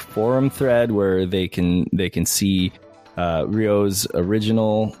Talk forum thread where they can see Rio's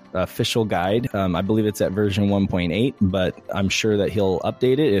original official guide. I believe it's at version 1.8, but I'm sure that he'll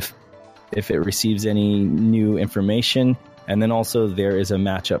update it if it receives any new information. And then also there is a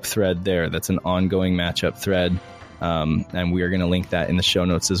matchup thread there. That's an ongoing matchup thread. And we are going to link that in the show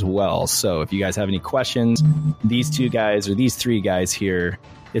notes as well. So if you guys have any questions, these 2 guys or these 3 guys here,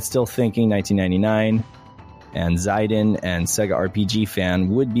 It's Still Thinking 1999, And Zaiden and Sega RPG Fan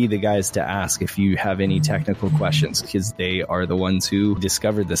would be the guys to ask if you have any technical questions, because they are the ones who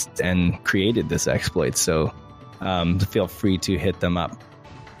discovered this and created this exploit. So feel free to hit them up.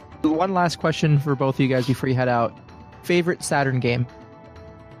 One last question for both of you guys before you head out. Favorite Saturn game?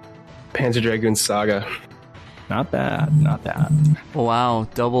 Panzer Dragoon Saga. Not bad, not bad. Wow,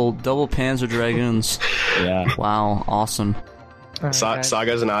 double Panzer Dragoons. Yeah. Wow, awesome.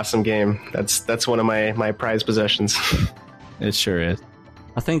 Saga is an awesome game. That's one of my prized possessions. It sure is.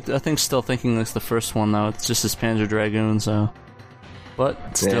 I think still thinking it's the first one though. It's just his Panzer Dragoon, so.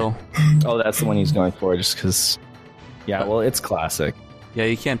 But still. Yeah. Oh, that's the one he's going for, just because. Yeah, well, it's classic. Yeah,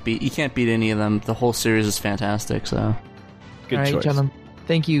 you can't beat any of them. The whole series is fantastic. So. Good All right, choice. gentlemen.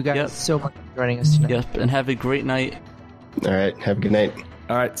 Thank you guys so much for joining us tonight. Yep, and have a great night. All right, have a good night.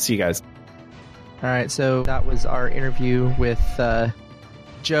 All right, see you guys. All right, so that was our interview with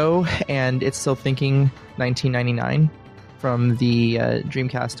Joe and It's Still Thinking 1999 from the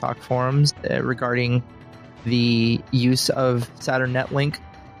Dreamcast Talk forums regarding the use of Saturn Netlink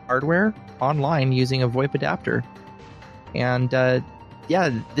hardware online using a VoIP adapter. And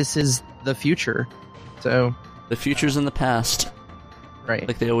yeah, this is the future. So The future's in the past, right.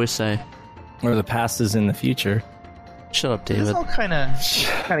 like they always say. Or the past is in the future. Shut up, This David. all kind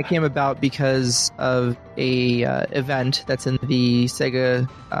of came about because of a event that's in the Sega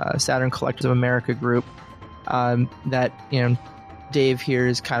Saturn Collectors of America group that Dave here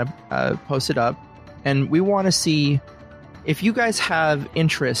is kind of posted up, and we want to see if you guys have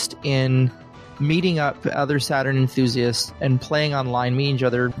interest in meeting up other Saturn enthusiasts and playing online, meeting each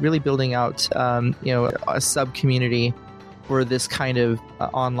other, really building out a sub community for this kind of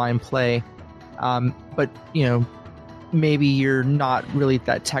online play. But maybe you're not really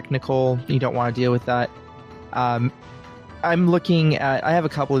that technical, you don't want to deal with that. I'm looking at, I have a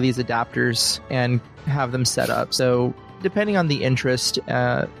couple of these adapters and have them set up. So depending on the interest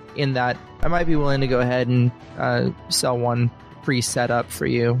in that, I might be willing to go ahead and sell one pre-set up for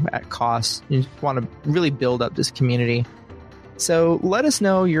you at cost. You just want to really build up this community. So let us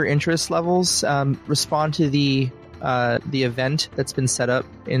know your interest levels. Respond to the event that's been set up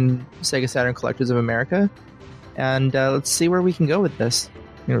in Sega Saturn Collectors of America. And let's see where we can go with this.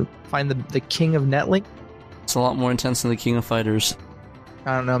 Find the king of Netlink. It's a lot more intense than the King of Fighters.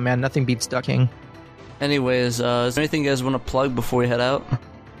 I don't know, man. Nothing beats Duck King. Anyways, is there anything you guys want to plug before we head out?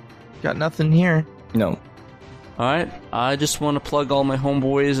 Got nothing here. No. Alright, I just want to plug all my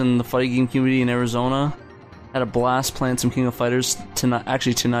homeboys in the fighting game community in Arizona. Had a blast playing some King of Fighters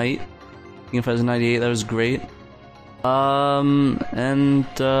tonight. King of Fighters 98, that was great.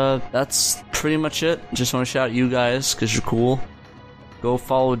 That's pretty much it. Just want to shout out you guys, because you're cool. Go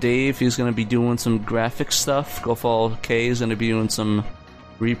follow Dave, he's going to be doing some graphic stuff. Go follow Kay, he's going to be doing some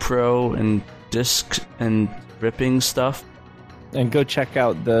repro and disc and ripping stuff. And go check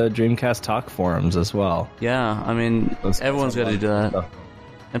out the Dreamcast Talk forums as well. Yeah, I mean, everyone's got to do that.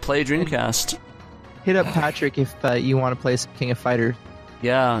 And play Dreamcast. Hit up Patrick if you want to play some King of Fighters.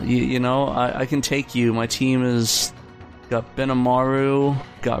 Yeah, I can take you. My team is got Benamaru,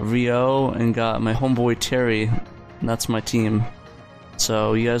 got Rio, and got my homeboy Terry. And that's my team.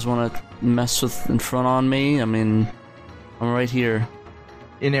 So you guys want to mess with in front on me? I mean, I'm right here.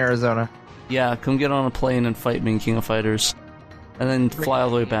 In Arizona. Yeah, come get on a plane and fight me in King of Fighters. And then fly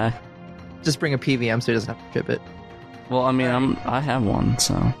all the way back. Just bring a PVM so he doesn't have to ship it. Well, I mean, I have one,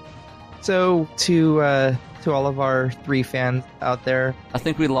 so... So, to all of our 3 fans out there... I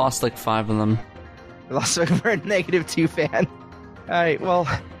think we lost like 5 of them. We lost for a -2 fan. Alright, well,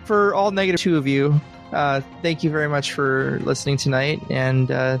 for all -2 of you, thank you very much for listening tonight, and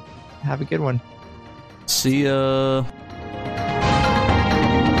have a good one. See ya.